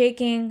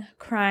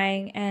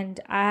 crying, and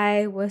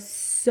I was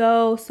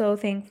so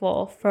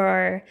thankful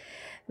for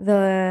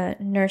the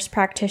nurse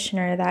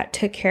practitioner that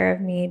took care of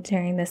me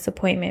during this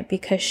appointment,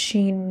 because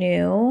she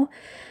knew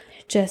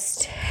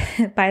just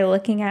by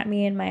looking at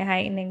me and my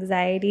heightened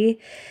anxiety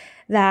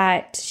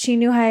that she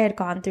knew I had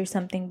gone through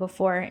something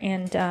before,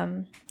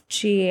 and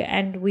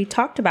we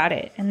talked about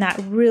it, and that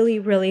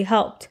really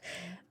helped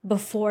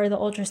before the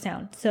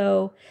ultrasound.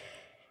 So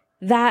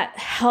that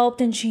helped,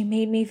 and she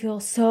made me feel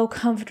so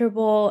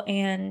comfortable,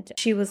 and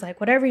she was like,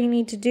 whatever you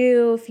need to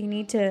do, if you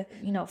need to,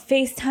 you know,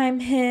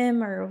 FaceTime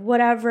him or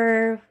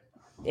whatever,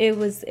 it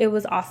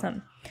was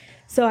awesome.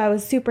 So I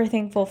was super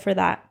thankful for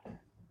that.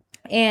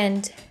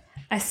 And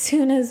as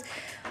soon as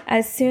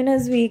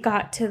we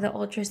got to the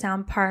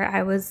ultrasound part,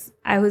 I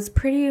was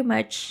pretty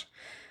much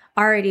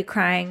already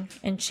crying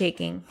and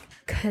shaking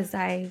because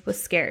I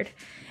was scared.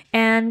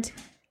 And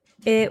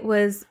it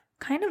was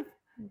kind of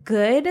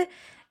good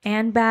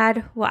and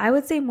bad. Well, I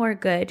would say more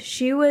good.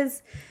 She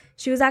was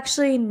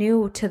actually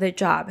new to the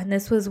job, and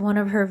this was one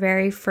of her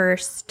very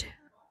first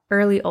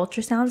early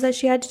ultrasounds that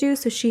she had to do.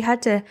 So she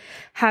had to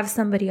have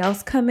somebody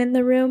else come in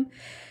the room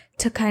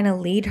to kind of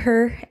lead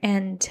her,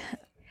 and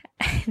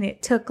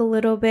it took a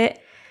little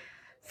bit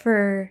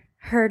for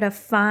her to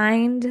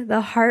find the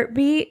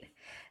heartbeat.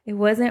 It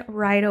wasn't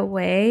right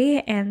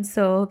away, and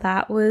so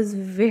that was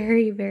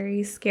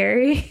very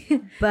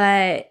scary.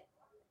 But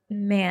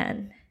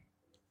man,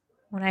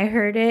 when I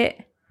heard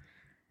it,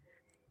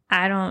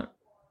 I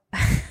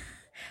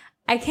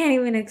can't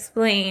even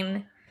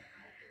explain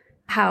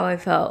how I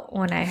felt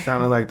when I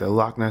sounded like the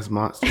Loch Ness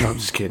Monster. No, I'm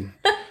just kidding.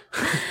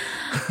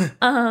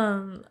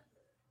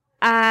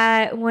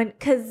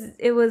 Because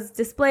it was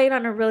displayed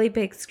on a really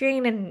big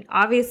screen, and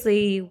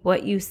obviously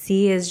what you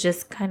see is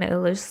just kind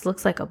of, it just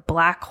looks like a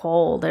black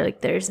hole.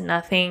 There's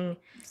nothing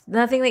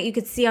that you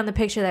could see on the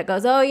picture that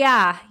goes, oh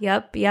yeah,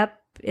 yep.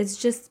 It's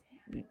just,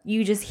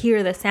 you just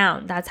hear the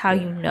sound. That's how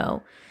you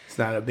know. It's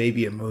not a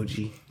baby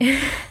emoji.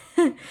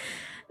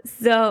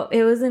 So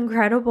it was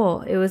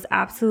incredible. It was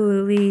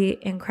absolutely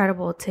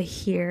incredible to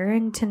hear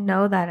and to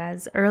know that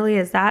as early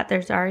as that,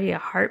 there's already a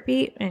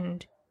heartbeat.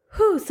 And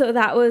so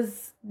that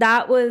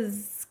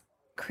was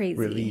crazy.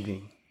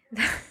 Relieving.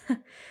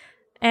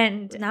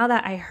 And now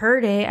that I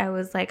heard it, I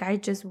was like, I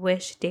just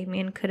wish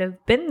Damien could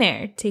have been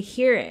there to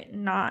hear it,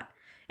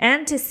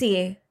 and to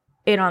see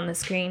it on the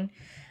screen.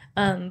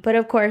 But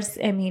of course,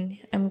 I mean,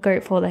 I'm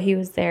grateful that he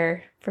was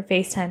there for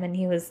FaceTime, and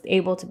he was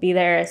able to be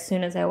there as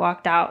soon as I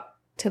walked out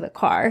to the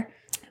car.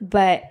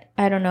 But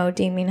I don't know,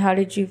 Damien, how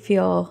did you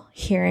feel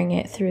hearing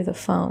it through the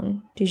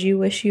phone? Did you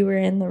wish you were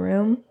in the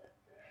room?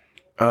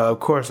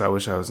 Of course, I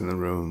wish I was in the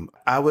room.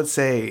 I would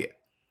say,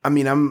 I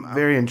mean, I'm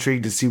very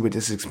intrigued to see what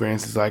this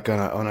experience is like in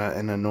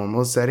a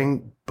normal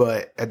setting.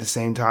 But at the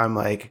same time,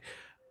 like,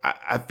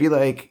 I feel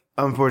like,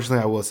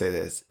 unfortunately, I will say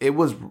this.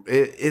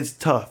 It's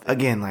tough.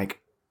 Again,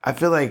 like, I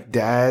feel like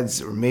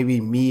dads, or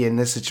maybe me in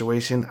this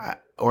situation,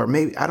 or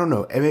maybe, I don't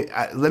know.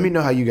 Let me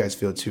know how you guys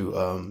feel too.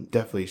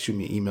 Definitely shoot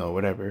me an email or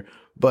whatever.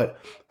 But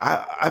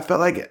I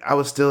felt like I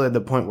was still at the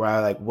point where I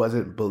like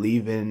wasn't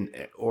believing,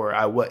 or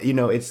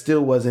it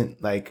still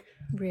wasn't like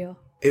real.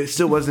 It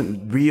still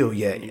wasn't real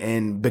yet.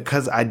 And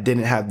because I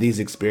didn't have these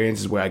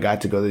experiences where I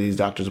got to go to these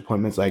doctor's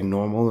appointments like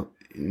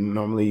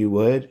normally you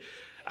would,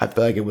 I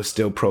felt like it was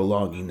still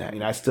prolonging that.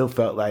 And I still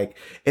felt like,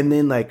 and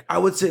then like I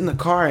would sit in the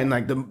car, and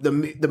like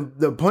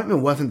the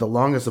appointment wasn't the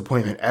longest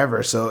appointment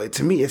ever. So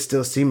to me, it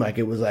still seemed like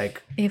it was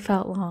like, it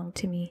felt long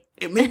to me.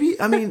 It maybe,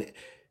 I mean,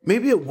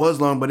 maybe it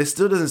was long, but it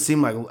still doesn't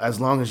seem like as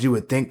long as you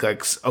would think.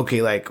 Like,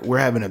 okay, like we're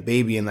having a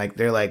baby and like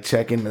they're like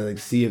checking to like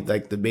see if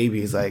like the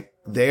baby is like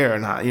there or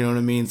not. You know what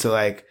I mean? So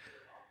like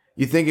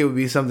you think it would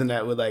be something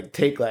that would like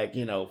take like,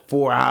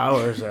 4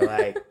 hours or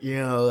like,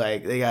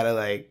 like they gotta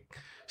like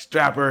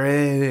strap her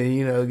in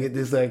and, get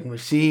this like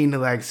machine to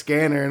like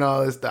scan her and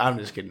all this stuff. I'm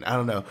just kidding. I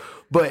don't know.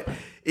 But,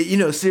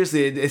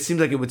 seriously, it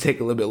seems like it would take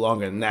a little bit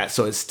longer than that.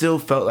 So it still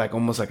felt like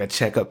almost like a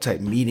checkup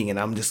type meeting. And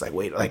I'm just like,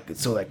 wait, like,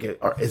 so like,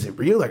 is it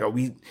real? Like, are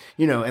we,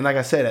 and like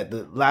I said, at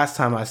the last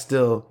time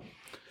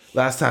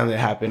it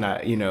happened,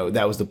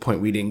 that was the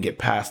point we didn't get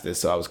past this.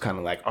 So I was kind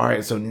of like, all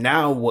right, so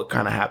now what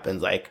kind of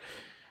happens? Like,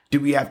 do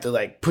we have to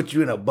like put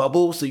you in a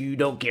bubble so you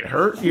don't get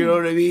hurt? You know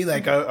what I mean?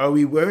 Like, are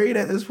we worried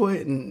at this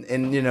point?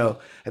 And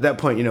at that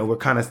point, we're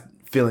kind of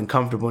feeling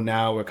comfortable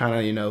now. We're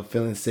kind of,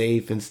 feeling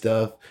safe and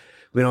stuff.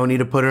 We don't need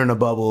to put her in a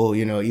bubble,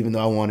 even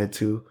though I wanted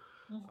to.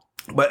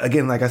 But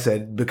again, like I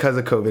said, because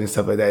of COVID and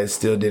stuff like that, it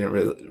still didn't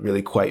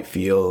really quite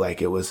feel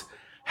like it was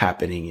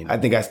happening. And I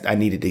think I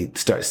needed to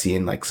start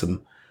seeing like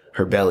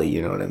her belly,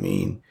 you know what I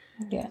mean?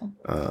 Yeah.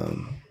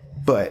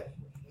 But,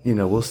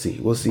 we'll see.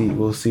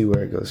 We'll see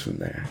where it goes from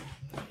there.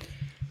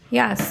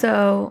 Yeah,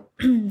 so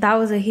that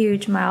was a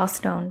huge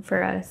milestone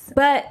for us.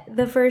 But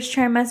the first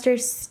trimester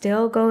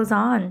still goes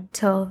on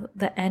till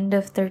the end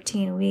of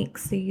 13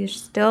 weeks. So you're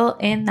still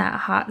in that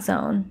hot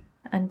zone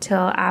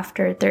until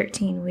after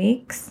 13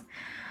 weeks,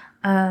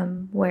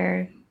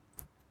 where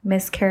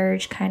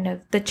miscarriage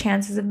the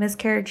chances of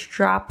miscarriage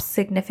drop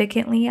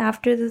significantly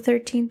after the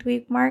 13th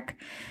week mark.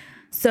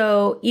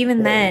 So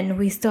even then,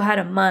 we still had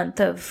a month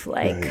of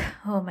like,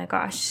 oh my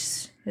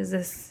gosh,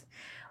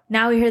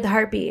 now we hear the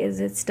heartbeat.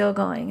 Is it still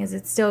going? Is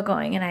it still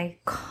going? And I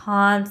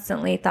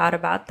constantly thought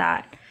about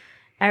that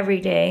every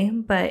day.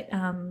 But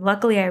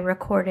luckily, I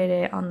recorded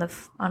it on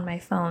my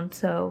phone.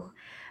 So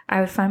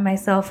I would find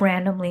myself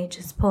randomly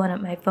just pulling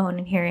up my phone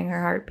and hearing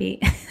her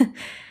heartbeat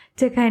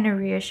to kind of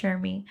reassure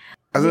me.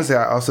 I was gonna say,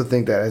 I also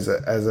think that as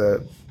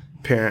a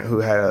parent who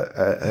had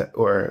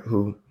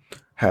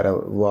a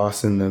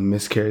loss in the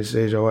miscarriage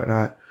stage or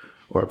whatnot,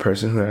 or a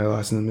person who had a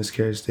loss in the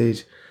miscarriage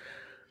stage,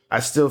 I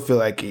still feel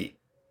like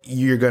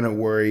you're going to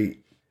worry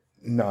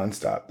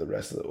nonstop the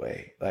rest of the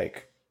way.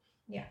 Like,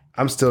 yeah,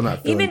 I'm still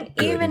not feeling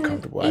good and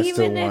comfortable. I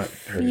still want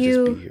her to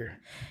just be here.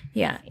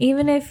 Yeah.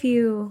 Even if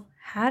you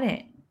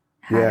hadn't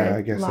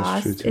I guess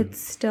lost, that's true too.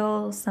 It's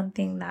still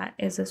something that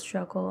is a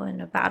struggle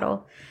and a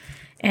battle.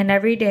 And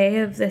every day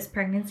of this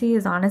pregnancy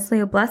is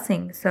honestly a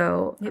blessing.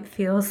 So it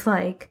feels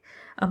like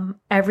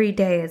every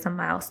day is a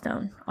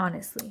milestone,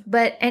 honestly.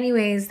 But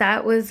anyways,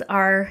 that was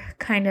our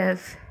kind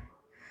of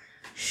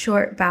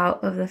short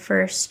bout of the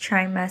first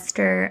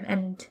trimester,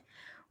 and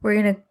we're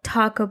going to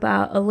talk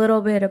a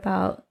little bit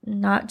about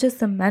not just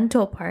the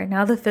mental part,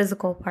 now the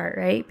physical part,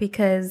 right?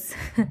 Because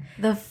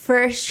the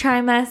first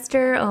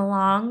trimester,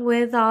 along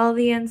with all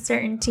the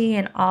uncertainty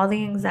and all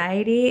the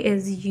anxiety,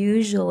 is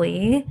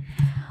usually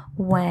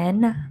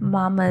when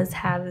mamas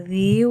have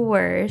the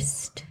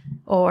worst,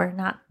 or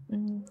not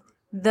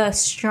the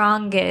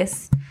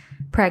strongest,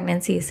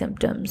 pregnancy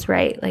symptoms,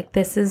 right? Like,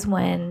 this is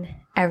when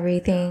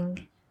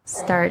everything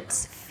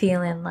starts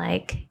feeling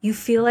like you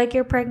feel like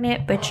you're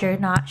pregnant, but you're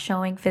not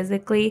showing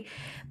physically.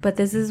 But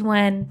this is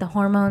when the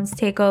hormones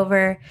take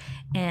over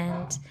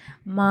and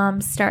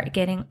moms start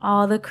getting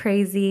all the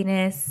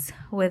craziness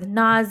with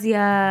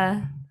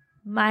nausea,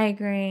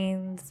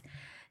 migraines,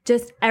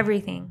 just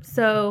everything.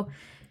 So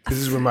this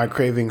is where my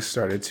cravings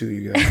started too,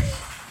 you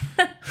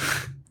guys.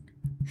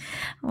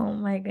 Oh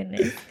my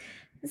goodness.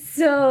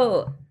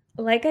 So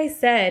like I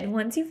said,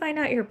 once you find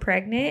out you're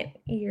pregnant,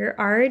 you're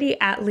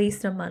already at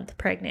least a month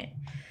pregnant.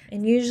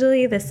 And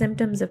usually the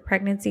symptoms of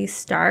pregnancy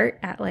start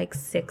at like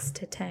 6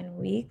 to 10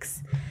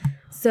 weeks.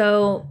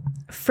 So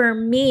for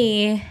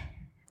me,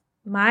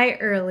 my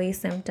early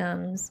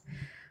symptoms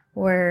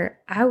were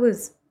I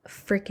was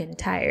freaking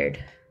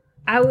tired.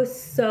 I was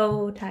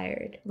so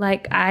tired.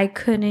 Like, I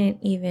couldn't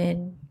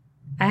even,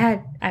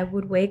 I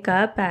would wake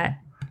up at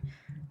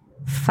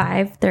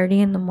 5:30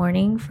 in the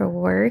morning for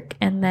work,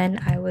 and then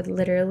I would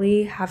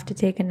literally have to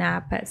take a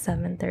nap at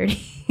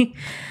 7:30.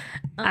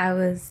 I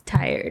was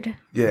tired.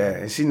 Yeah,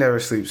 and she never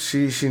sleeps.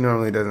 She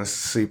normally doesn't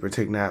sleep or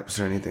take naps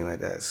or anything like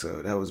that.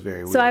 So that was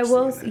very weird. So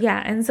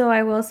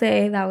I will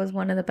say that was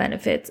one of the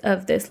benefits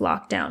of this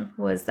lockdown,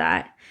 was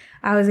that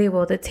I was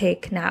able to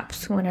take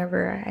naps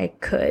whenever I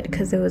could,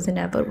 because it was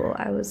inevitable.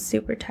 I was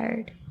super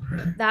tired.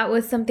 Right. That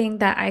was something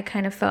that I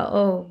kind of felt,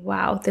 oh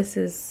wow, this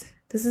is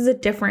a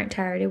different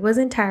tired. It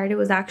wasn't tired. It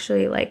was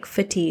actually like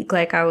fatigue.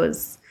 Like,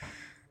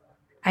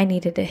 I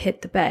needed to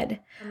hit the bed.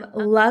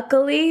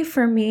 Luckily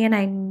for me, and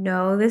I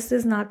know this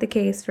is not the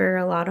case for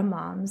a lot of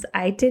moms,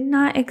 I did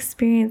not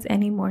experience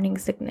any morning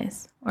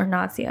sickness or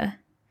nausea.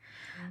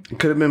 It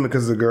could have been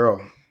because of the girl.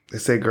 They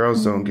say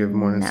girls don't give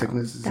morning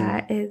sickness.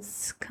 That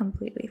is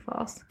completely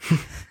false.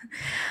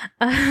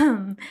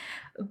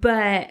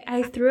 But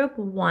I threw up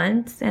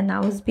once, and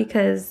that was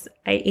because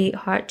I ate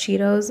hot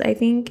Cheetos, I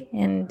think,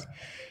 and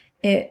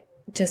it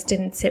just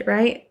didn't sit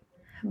right.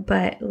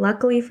 But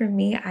luckily for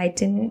me, I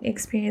didn't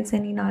experience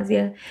any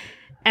nausea.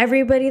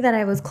 everybody that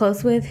I was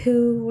close with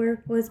who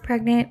was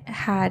pregnant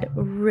had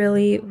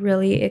really,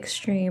 really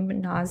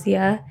extreme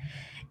nausea.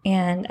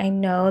 And I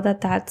know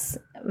that that's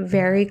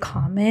very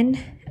common.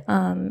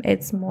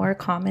 It's more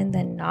common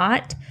than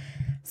not.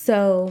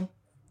 So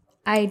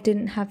I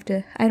don't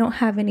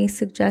have any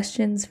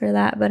suggestions for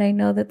that, but I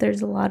know that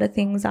there's a lot of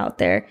things out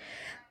there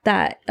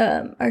that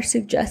are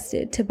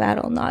suggested to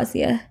battle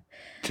nausea.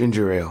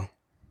 Ginger ale.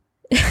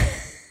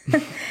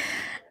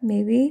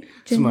 Maybe.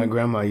 So my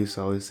grandma used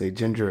to always say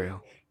ginger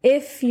ale.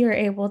 If you're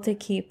able to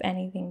keep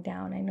anything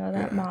down. I know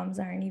that moms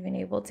aren't even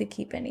able to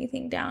keep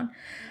anything down.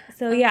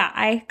 So yeah,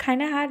 I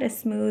kind of had the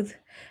smooth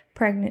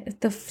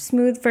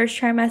first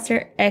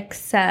trimester,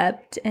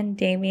 except, and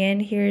Damien,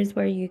 here's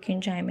where you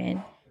can chime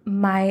in,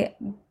 my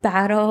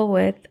battle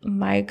with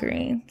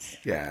migraines.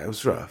 Yeah, it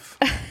was rough.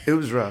 It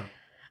was rough.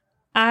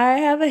 I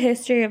have a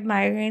history of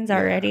migraines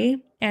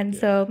already. And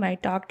so my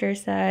doctor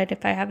said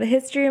if I have a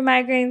history of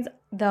migraines,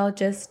 they'll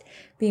just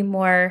be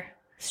more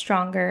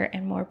stronger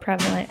and more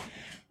prevalent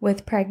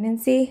with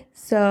pregnancy.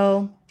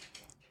 So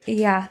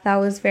yeah, that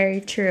was very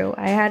true.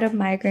 I had a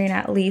migraine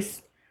at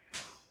least,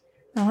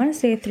 I want to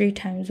say 3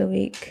 times a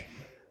week.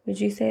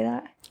 Would you say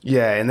that?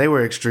 Yeah, and they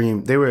were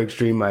extreme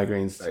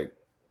migraines. Like,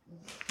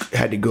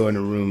 had to go in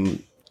a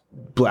room,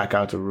 black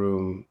out the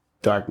room,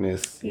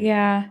 darkness.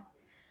 Yeah.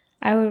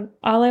 All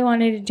I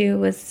wanted to do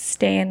was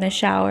stay in the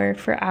shower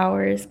for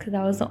hours because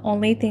that was the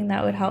only thing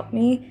that would help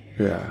me.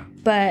 Yeah.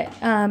 But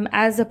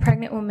as a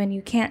pregnant woman,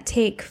 you can't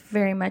take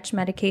very much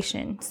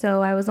medication.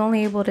 So I was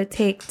only able to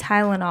take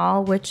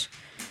Tylenol, which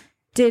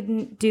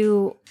didn't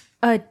do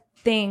a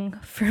thing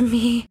for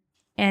me.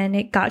 And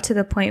it got to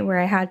the point where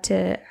I had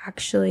to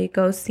actually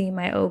go see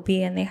my OB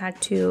and they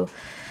had to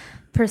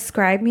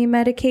prescribe me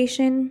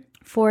medication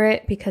for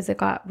it because it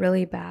got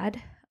really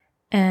bad.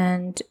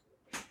 And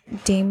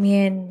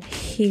Damien,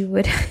 he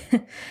would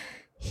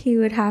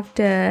have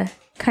to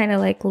kind of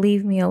like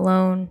leave me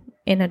alone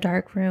in a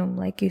dark room,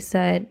 like you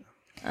said,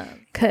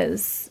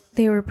 because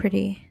they were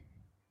pretty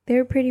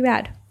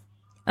bad.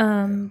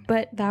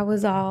 But that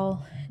was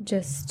all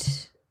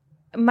just,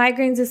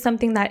 migraines is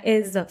something that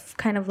is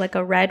kind of like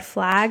a red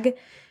flag,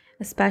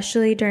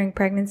 especially during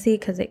pregnancy,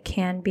 because it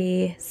can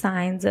be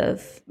signs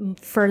of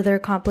further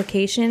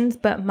complications.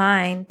 But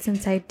mine,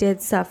 since I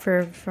did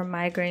suffer from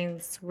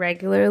migraines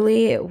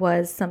regularly, it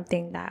was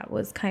something that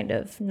was kind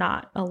of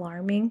not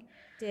alarming.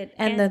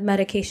 And the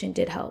medication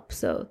did help.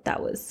 So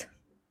that was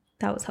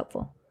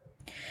helpful.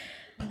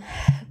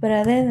 But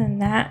other than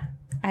that,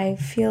 I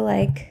feel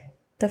like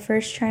the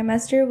first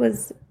trimester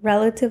was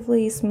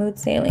relatively smooth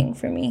sailing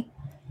for me,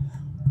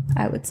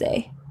 I would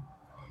say.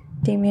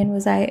 Damien,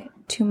 was I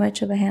too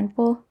much of a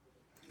handful?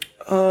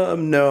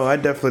 No, I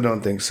definitely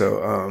don't think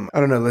so. I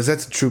don't know,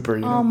 Lizette's a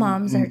trooper. All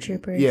moms are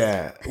troopers.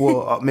 Yeah,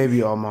 well,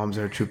 maybe all moms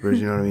are troopers,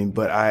 you know what I mean?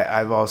 But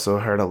I've also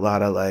heard a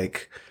lot of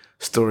like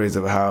stories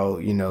of how,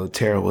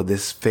 terrible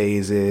this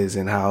phase is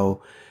and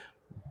how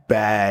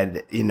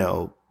bad,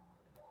 the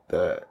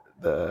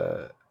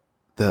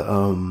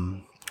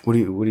what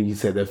do you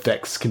say, the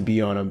effects can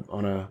be on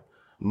a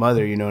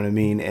mother, you know what I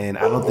mean? And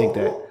I don't think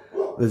that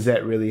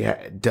Lizette really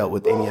dealt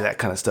with any of that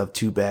kind of stuff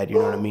too bad, you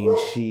know what I mean?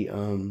 She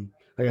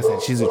like I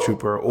said, she's a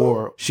trooper,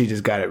 or she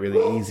just got it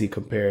really easy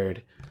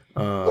compared.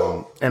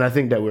 And I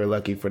think that we're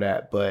lucky for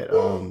that, but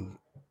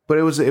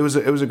it was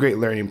a great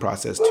learning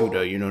process too,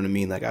 though, you know what I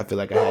mean? Like I feel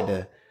like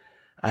I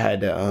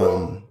had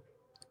to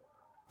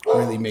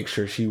really make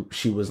sure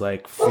she was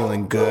like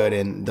feeling good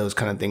and those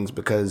kind of things,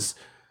 because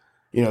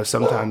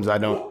sometimes I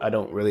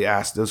don't really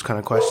ask those kind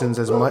of questions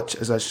as much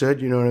as I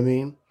should, you know what I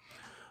mean?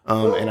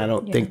 And I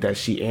don't think that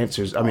she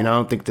answers. I mean, I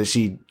don't think that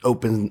she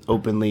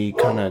openly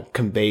kind of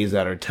conveys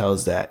that or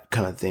tells that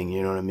kind of thing,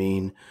 you know what I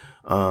mean?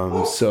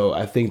 So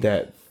I think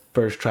that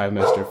first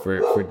trimester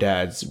for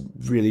dads,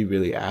 really,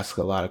 really ask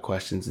a lot of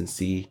questions and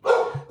see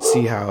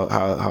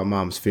how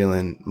mom's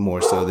feeling,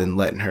 more so than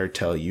letting her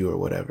tell you or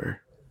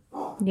whatever.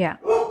 Yeah,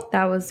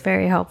 that was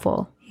very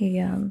helpful.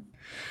 He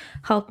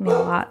helped me a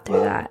lot through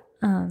that.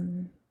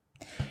 And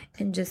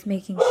just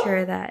making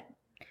sure that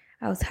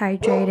I was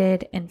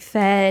hydrated and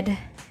fed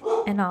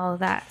and all of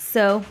that.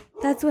 So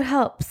that's what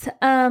helps.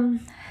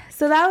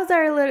 So that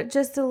was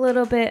just a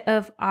little bit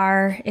of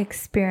our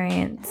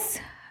experience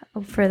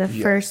for the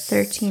first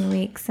 13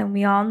 weeks. And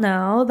we all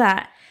know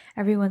that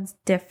everyone's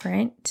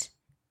different,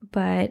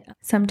 but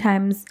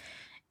sometimes,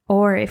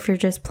 or if you're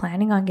just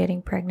planning on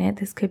getting pregnant,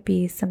 this could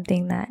be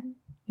something that,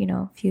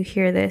 if you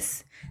hear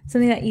this,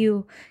 something that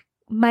you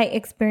might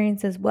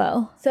experience as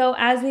well. So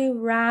as we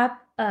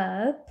wrap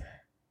up,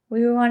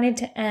 we wanted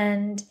to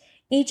end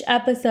each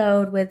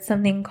episode with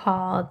something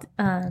called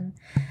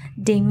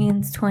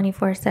Damien's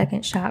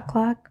 24-second shot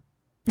clock.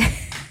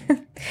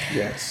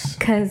 Yes.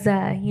 Because,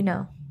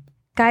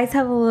 guys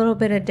have a little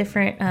bit of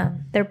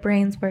different, their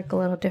brains work a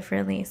little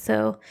differently.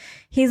 So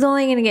he's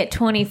only going to get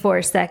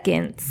 24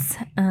 seconds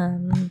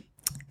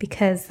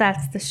because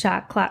that's the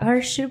shot clock. Or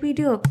should we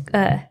do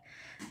a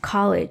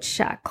college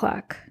shot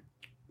clock?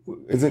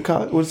 Isn't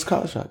college? What's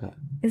college shot got?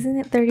 Isn't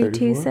it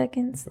 32 34?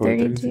 seconds? Or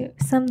 32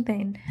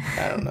 something.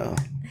 I don't know.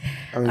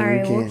 I mean, All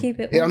right, we'll keep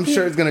it. I'm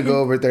sure it's gonna go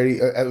over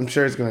 30. I'm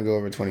sure it's gonna go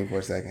over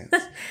 24 seconds.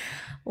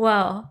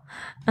 Well,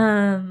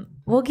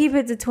 we'll keep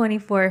it to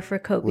 24 for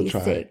Kobe's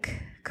sake.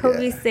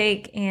 Kobe's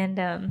sake,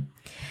 and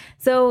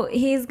so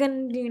he's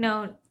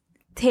gonna,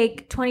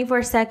 take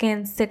 24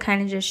 seconds to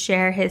kind of just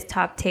share his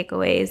top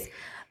takeaways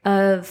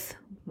of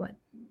what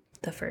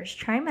the first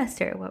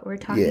trimester, what we're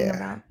talking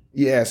about.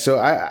 Yeah, so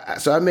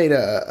I made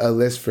a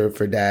list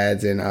for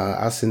dads, and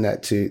I'll send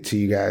that to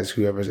you guys,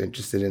 whoever's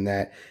interested in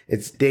that.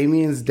 It's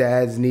Damien's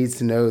dad's needs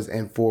to knows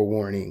and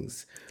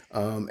forewarnings.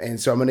 And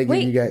so I'm gonna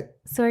give you guys.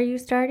 So are you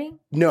starting?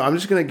 No, I'm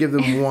just gonna give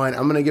them one.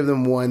 I'm gonna give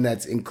them one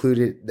that's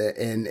included,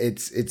 and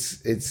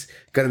it's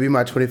gonna be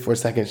my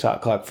 24-second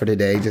shot clock for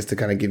today, just to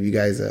kind of give you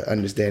guys an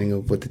understanding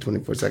of what the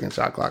 24-second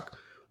shot clock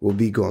will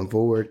be going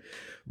forward.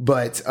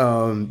 But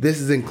this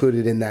is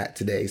included in that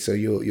today, so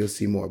you'll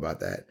see more about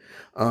that.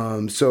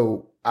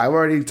 So I've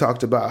already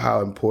talked about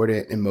how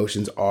important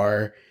emotions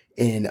are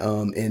in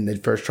the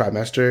first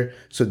trimester.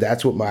 So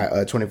that's what my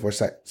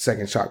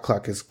 24-second shot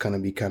clock is going to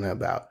be kind of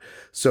about.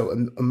 So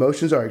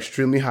emotions are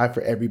extremely high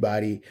for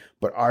everybody,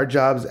 but our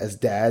jobs as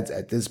dads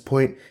at this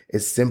point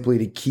is simply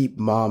to keep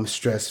mom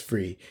stress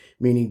free,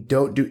 meaning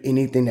don't do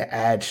anything to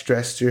add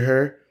stress to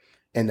her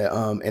and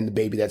the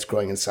baby that's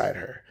growing inside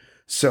her.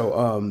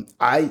 So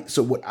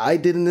what I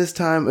did in this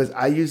time is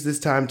I used this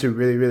time to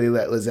really, really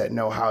let Lizette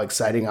know how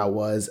exciting I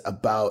was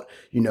about,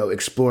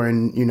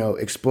 exploring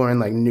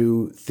like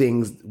new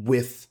things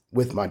with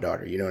my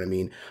daughter. You know what I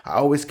mean? I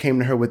always came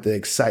to her with the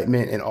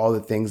excitement and all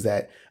the things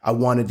that I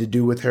wanted to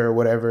do with her or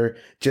whatever,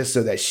 just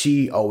so that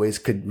she always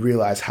could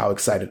realize how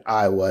excited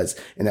I was,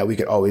 and that we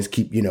could always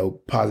keep,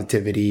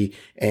 positivity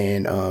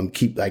and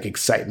keep like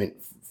excitement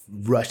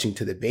rushing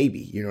to the baby.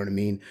 You know what I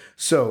mean?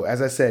 So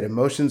as I said,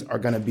 emotions are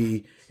going to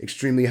be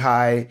extremely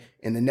high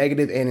in the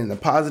negative and in the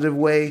positive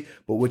way.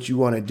 But what you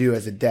want to do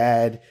as a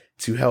dad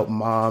to help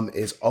mom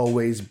is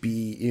always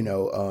be,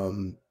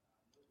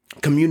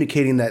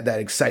 communicating that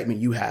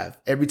excitement you have.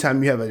 Every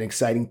time you have an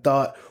exciting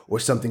thought or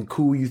something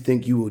cool you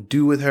think you will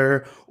do with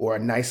her, or a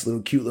nice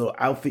little cute little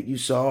outfit you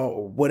saw,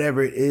 or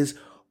whatever it is,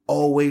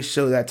 always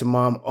show that to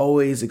mom,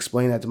 always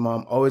explain that to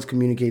mom, always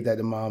communicate that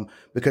to mom,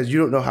 because you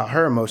don't know how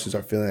her emotions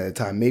are feeling at the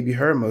time. Maybe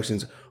her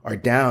emotions are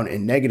down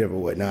and negative or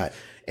whatnot.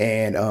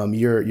 And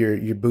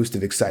your boost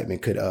of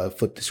excitement could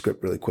flip the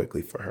script really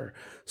quickly for her.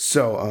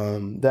 So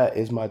that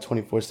is my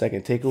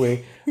 24-second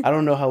takeaway. I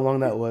don't know how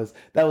long that was.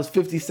 That was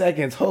 50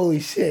 seconds. Holy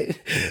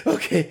shit.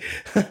 Okay.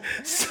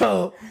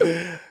 So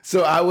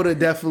I would have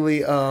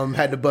definitely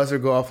had the buzzer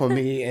go off on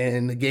me,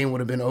 and the game would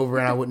have been over,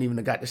 and I wouldn't even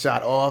have got the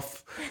shot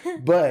off.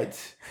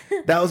 But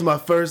that was my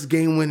first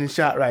game-winning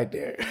shot right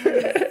there.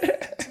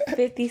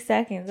 50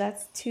 seconds.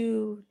 That's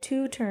two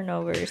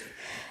turnovers.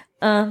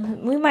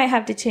 We might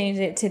have to change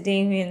it to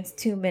Damien's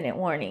 2-minute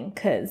warning,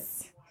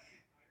 because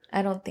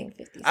I don't think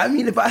 50 seconds. I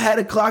mean, if I had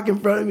a clock in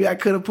front of me, I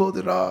could have pulled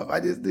it off. I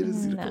just didn't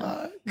see the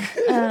clock.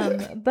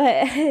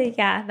 But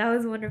yeah, that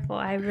was wonderful.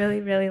 I really,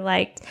 really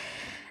liked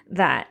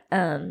that.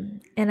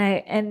 And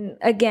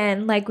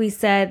again, like we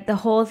said, the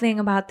whole thing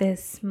about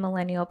this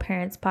Millennial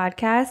Parents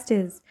podcast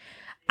is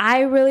I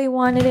really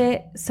wanted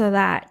it so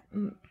that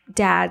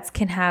dads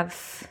can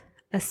have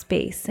a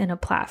space and a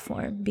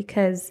platform,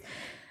 because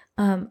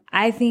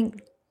I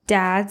think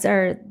dads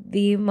are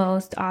the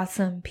most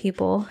awesome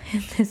people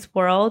in this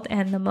world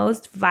and the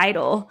most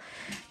vital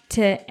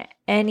to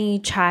any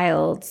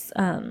child's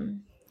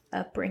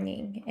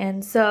upbringing.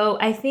 And so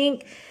I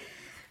think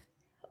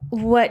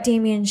what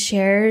Damien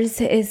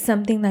shares is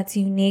something that's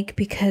unique,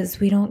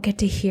 because we don't get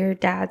to hear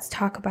dads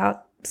talk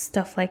about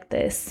stuff like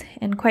this.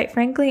 And quite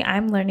frankly,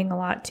 I'm learning a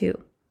lot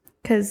too,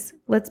 because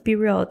let's be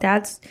real,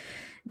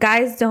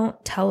 guys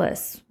don't tell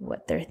us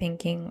what they're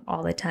thinking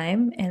all the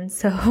time. And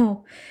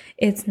so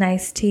it's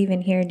nice to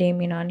even hear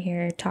Damien on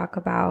here talk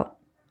about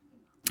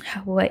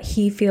what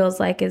he feels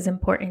like is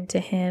important to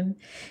him,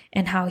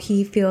 and how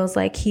he feels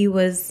like he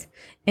was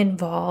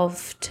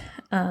involved,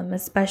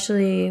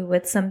 especially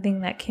with something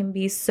that can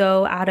be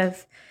so out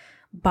of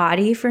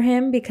body for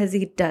him, because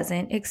he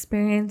doesn't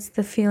experience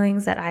the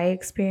feelings that I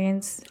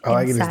experience. All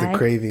I get is the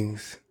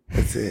cravings.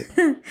 That's it.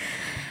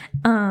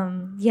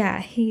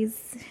 Yeah,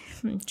 he's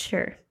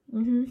sure.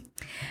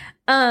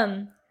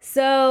 Mm-hmm.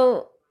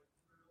 So,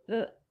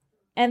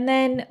 and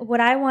then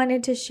what I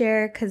wanted to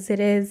share, because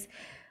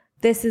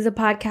this is a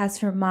podcast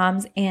for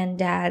moms and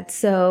dads.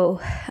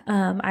 So,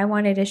 I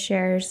wanted to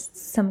share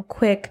some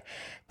quick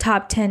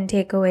top 10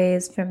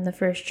 takeaways from the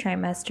first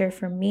trimester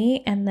for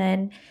me. And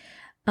then,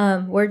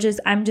 I'm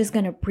just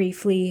going to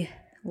briefly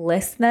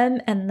list them.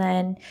 And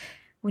then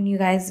when you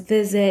guys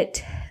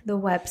visit the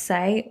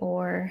website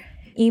or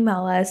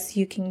email us,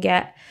 you can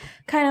get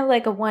kind of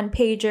like a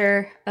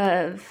 1-pager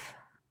of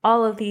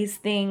all of these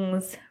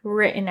things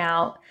written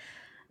out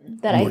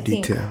that I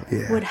think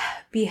would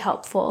be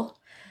helpful.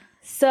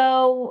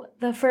 So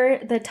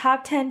the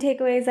top 10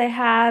 takeaways I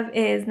have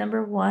is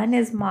number 1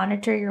 is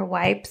monitor your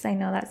wipes. I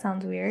know that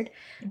sounds weird,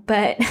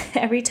 but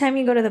every time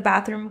you go to the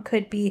bathroom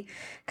could be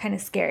kind of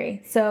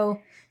scary.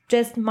 So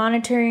just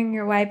monitoring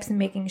your wipes and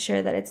making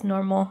sure that it's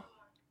normal.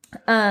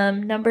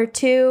 Number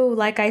 2,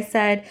 like I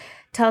said,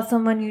 tell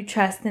someone you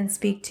trust and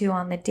speak to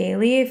on the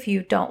daily if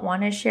you don't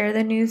want to share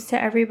the news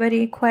to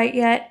everybody quite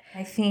yet.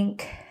 I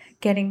think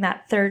getting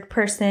that third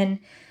person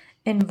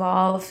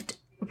involved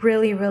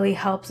really, really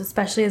helps,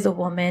 especially as a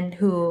woman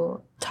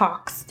who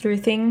talks through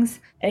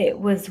things. It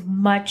was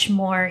much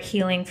more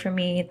healing for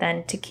me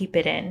than to keep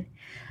it in.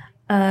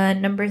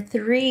 Number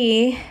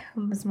 3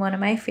 was one of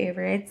my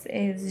favorites,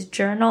 is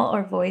journal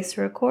or voice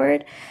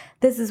record.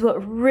 This is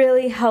what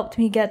really helped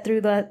me get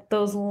through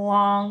those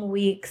long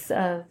weeks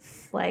of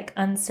like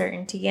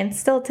uncertainty. And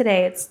still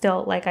today, it's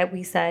still, like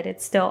we said,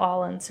 it's still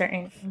all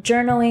uncertain.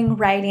 Journaling,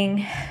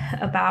 writing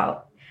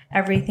about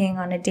everything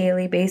on a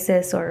daily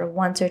basis or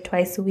once or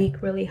twice a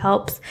week really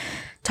helps.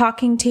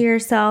 Talking to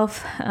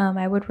yourself,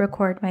 I would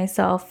record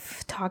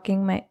myself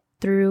talking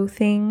through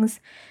things,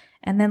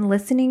 and then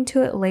listening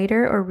to it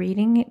later or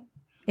reading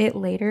it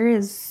later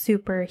is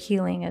super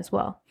healing as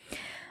well.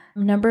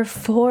 Number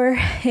 4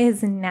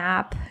 is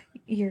nap.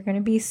 You're going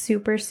to be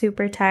super,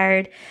 super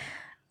tired,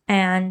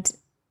 and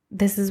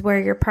this is where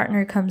your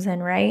partner comes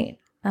in, right?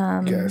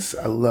 Yes,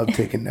 I love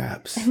taking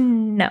naps.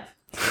 No.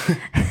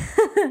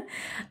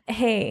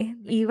 Hey,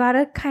 you got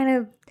to kind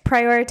of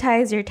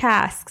prioritize your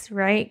tasks,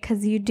 right?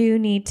 Because you do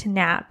need to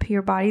nap.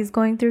 Your body's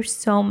going through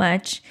so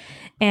much,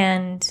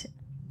 and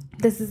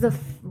this is the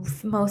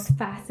most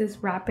fastest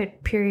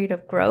rapid period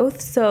of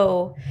growth.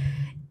 So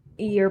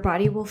your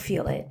body will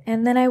feel it.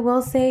 And then I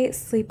will say,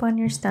 sleep on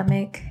your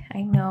stomach.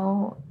 I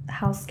know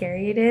how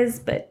scary it is,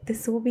 but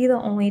this will be the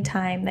only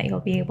time that you'll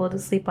be able to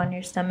sleep on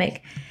your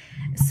stomach.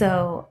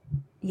 So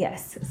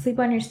yes, sleep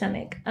on your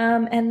stomach.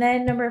 And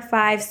then number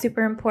 5,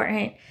 super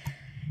important,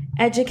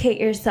 educate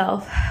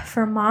yourself.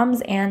 For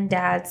moms and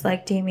dads,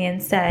 like Damien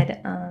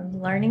said,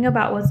 learning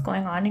about what's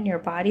going on in your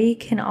body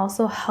can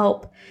also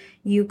help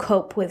you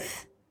cope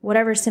with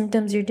whatever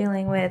symptoms you're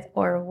dealing with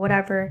or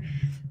whatever.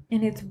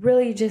 And it's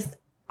really just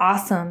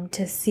awesome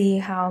to see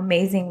how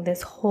amazing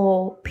this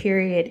whole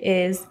period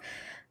is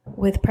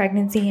with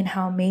pregnancy and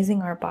how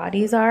amazing our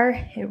bodies are.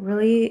 It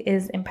really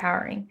is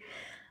empowering.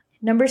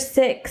 Number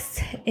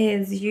 6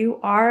 is you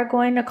are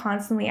going to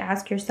constantly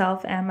ask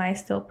yourself, am I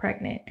still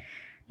pregnant?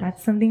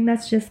 That's something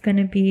that's just going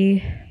to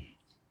be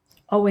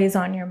always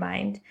on your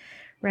mind,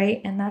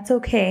 right? And that's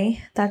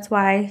okay. That's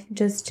why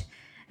just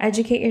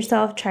educate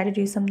yourself, try to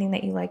do something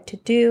that you like to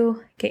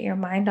do, get your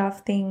mind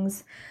off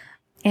things,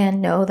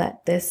 and know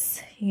that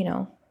this,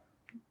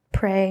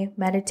 pray,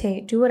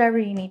 meditate, do whatever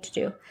you need to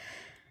do.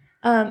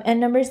 And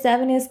number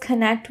 7 is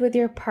connect with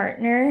your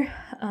partner.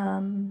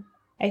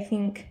 I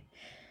think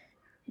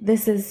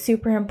this is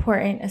super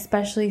important,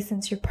 especially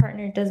since your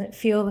partner doesn't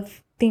feel the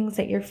things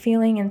that you're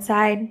feeling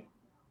inside,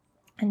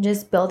 and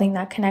just building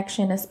that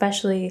connection,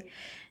 especially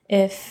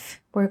if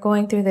we're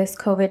going through this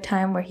COVID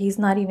time where he's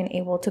not even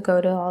able to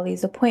go to all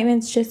these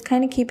appointments, just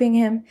kind of keeping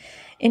him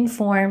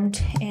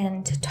informed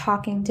and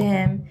talking to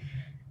him.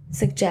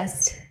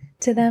 Suggest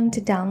to them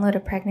to download a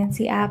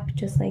pregnancy app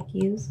just like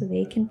you so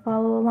they can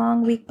follow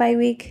along week by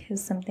week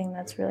is something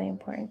that's really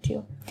important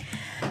too.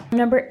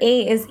 Number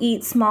 8 is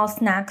eat small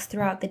snacks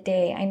throughout the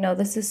day. I know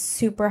this is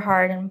super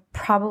hard and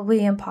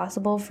probably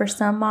impossible for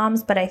some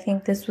moms, but I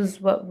think this was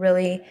what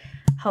really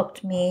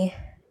helped me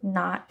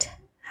not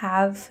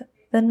have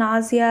the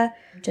nausea,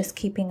 just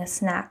keeping a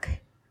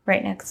snack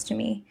right next to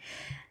me.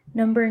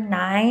 Number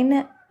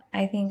 9,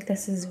 I think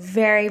this is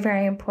very,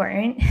 very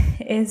important,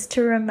 is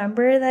to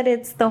remember that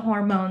it's the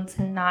hormones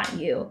and not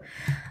you.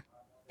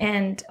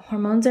 And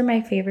hormones are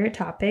my favorite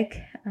topic.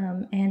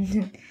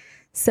 And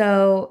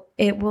so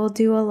it will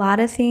do a lot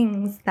of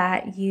things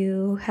that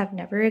you have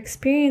never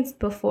experienced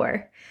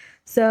before.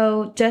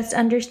 So just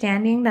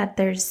understanding that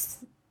there's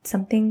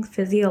something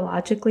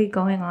physiologically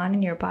going on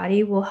in your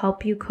body will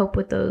help you cope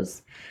with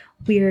those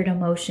weird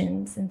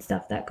emotions and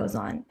stuff that goes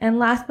on. And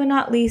last but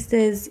not least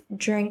is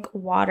drink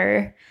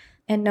water.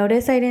 And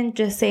notice I didn't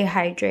just say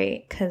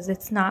hydrate, because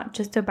it's not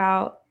just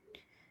about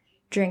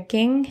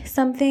drinking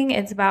something,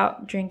 it's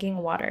about drinking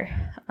water.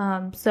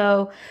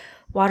 So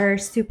water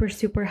is super,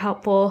 super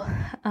helpful,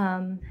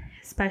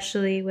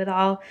 especially with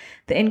all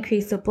the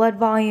increase of blood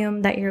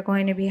volume that you're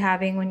going to be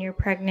having when you're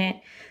pregnant.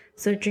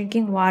 So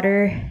drinking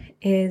water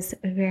is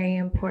very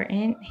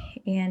important,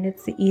 and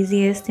it's the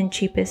easiest and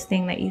cheapest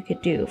thing that you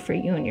could do for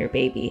you and your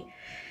baby.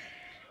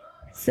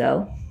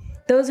 So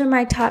those are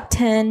my top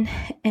 10.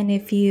 And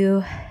if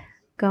you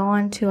go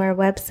onto our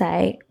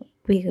website,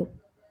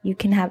 you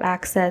can have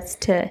access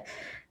to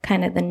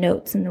kind of the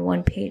notes and the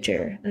one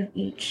pager of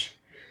each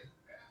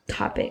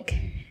topic.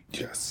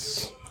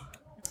 Yes.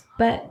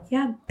 But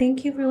yeah,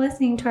 thank you for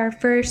listening to our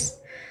first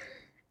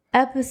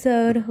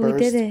episode. We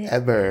did it.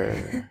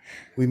 Ever.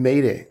 We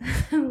made it.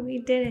 We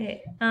did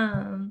it.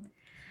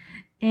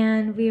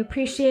 And we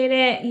appreciate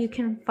it. You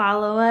can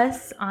follow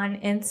us on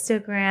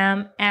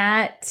Instagram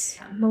at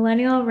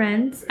Millennial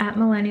Rents,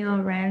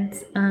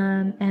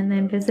 and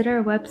then visit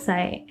our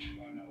website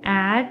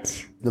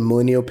at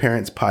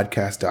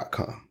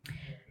themillennialparentspodcast.com.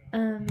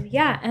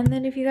 And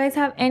then if you guys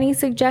have any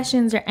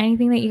suggestions or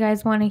anything that you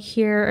guys want to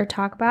hear or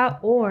talk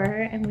about,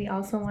 and we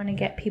also want to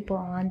get people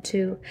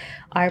onto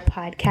our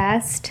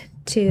podcast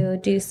to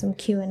do some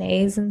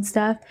Q&As and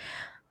stuff,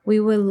 we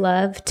would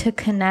love to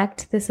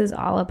connect. This is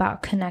all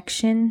about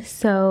connection.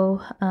 So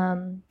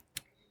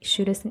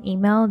shoot us an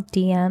email,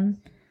 DM,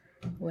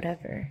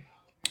 whatever.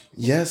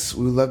 Yes,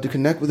 we would love to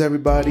connect with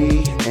everybody.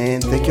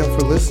 And thank y'all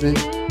for listening.